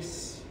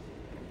grace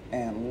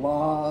and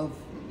love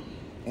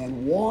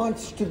and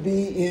wants to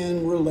be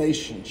in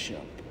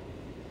relationship.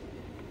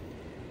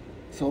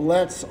 So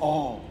let's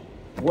all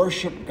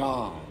worship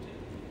God,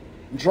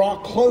 draw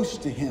close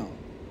to Him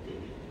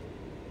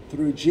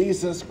through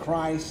Jesus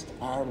Christ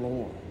our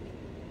Lord.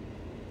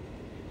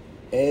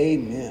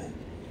 Amen.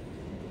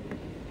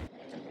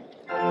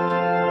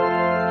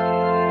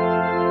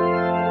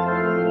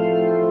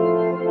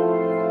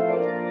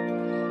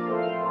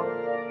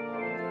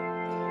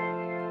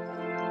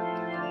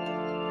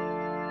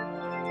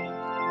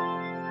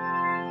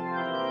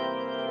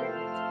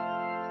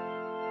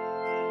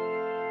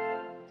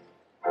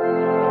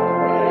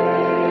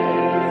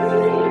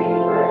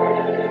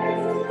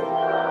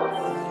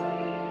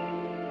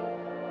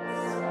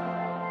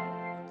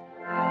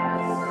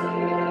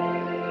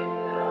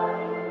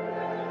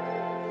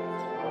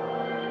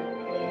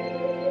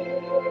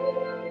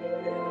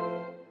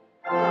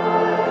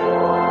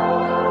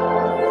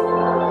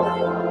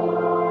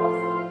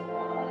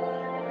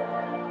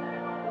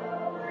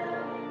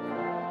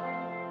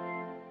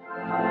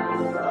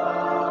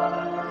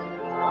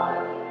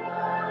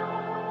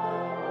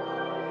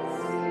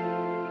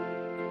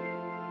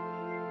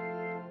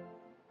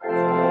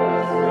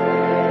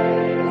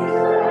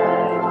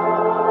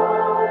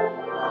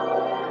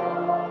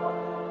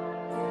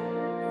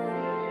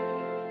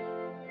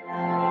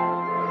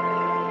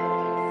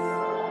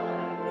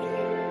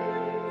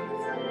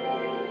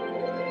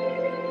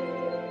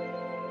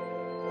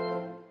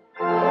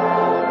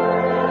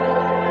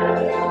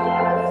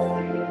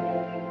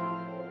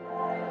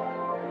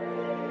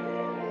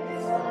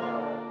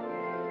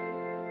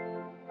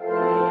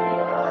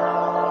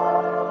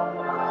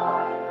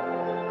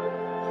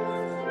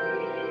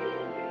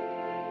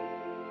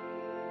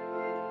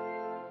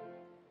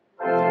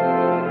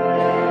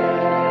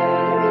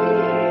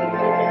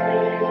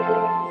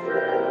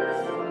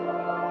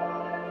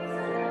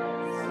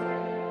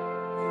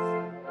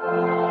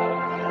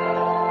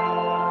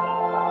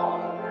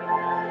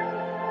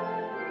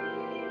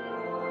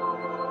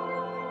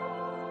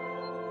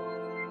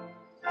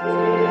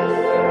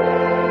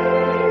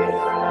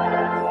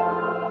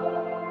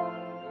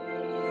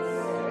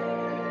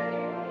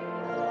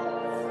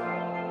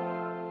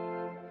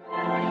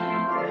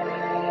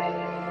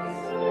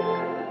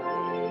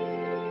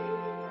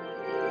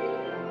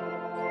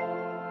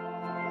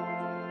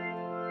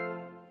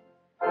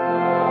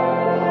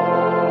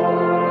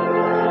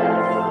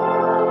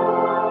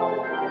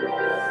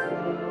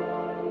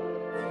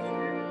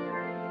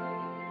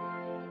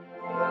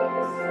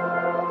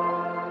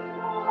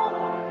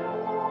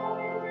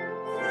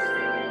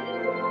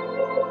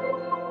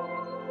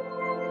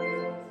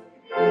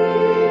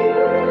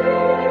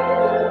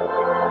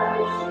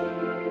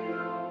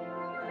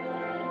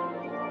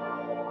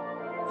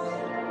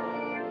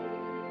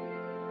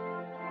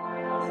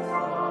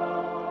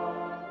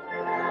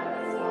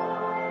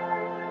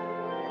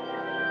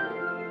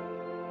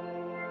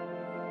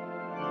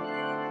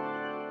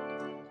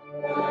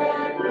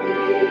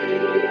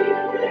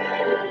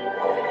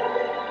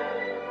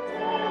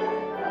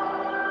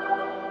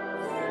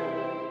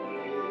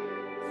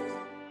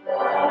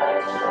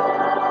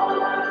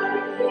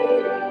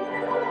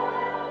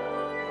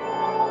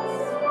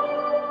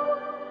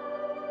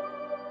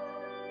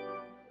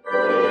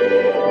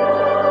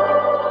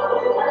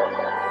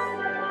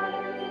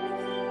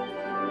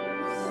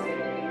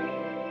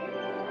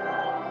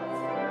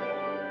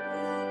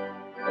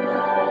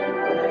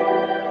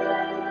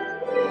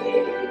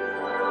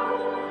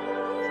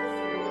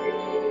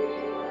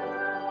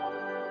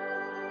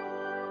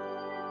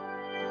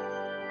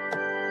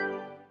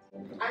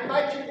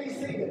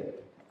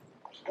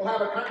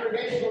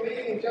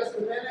 meeting in just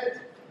a minute.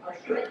 Our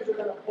strings are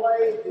going to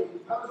play the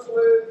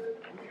postlude.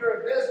 If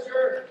you're a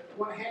visitor, you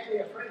want to hand me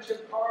a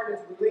friendship card as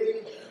we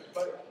leave.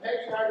 But Peggy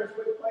and I are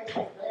switch places.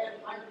 Van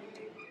might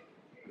be.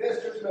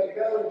 Visitors may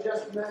go in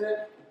just a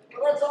minute.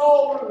 But let's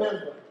all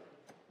remember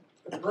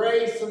the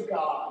grace of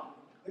God,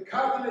 the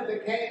covenant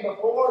that came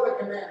before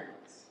the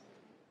commandments,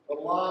 the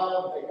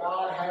love that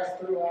God has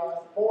through us,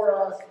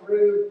 for us,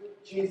 through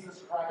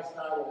Jesus Christ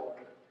our Lord.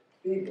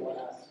 Be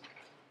blessed.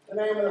 In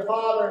the name of the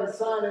Father, and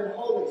Son, and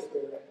Holy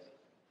Spirit.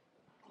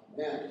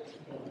 Amen.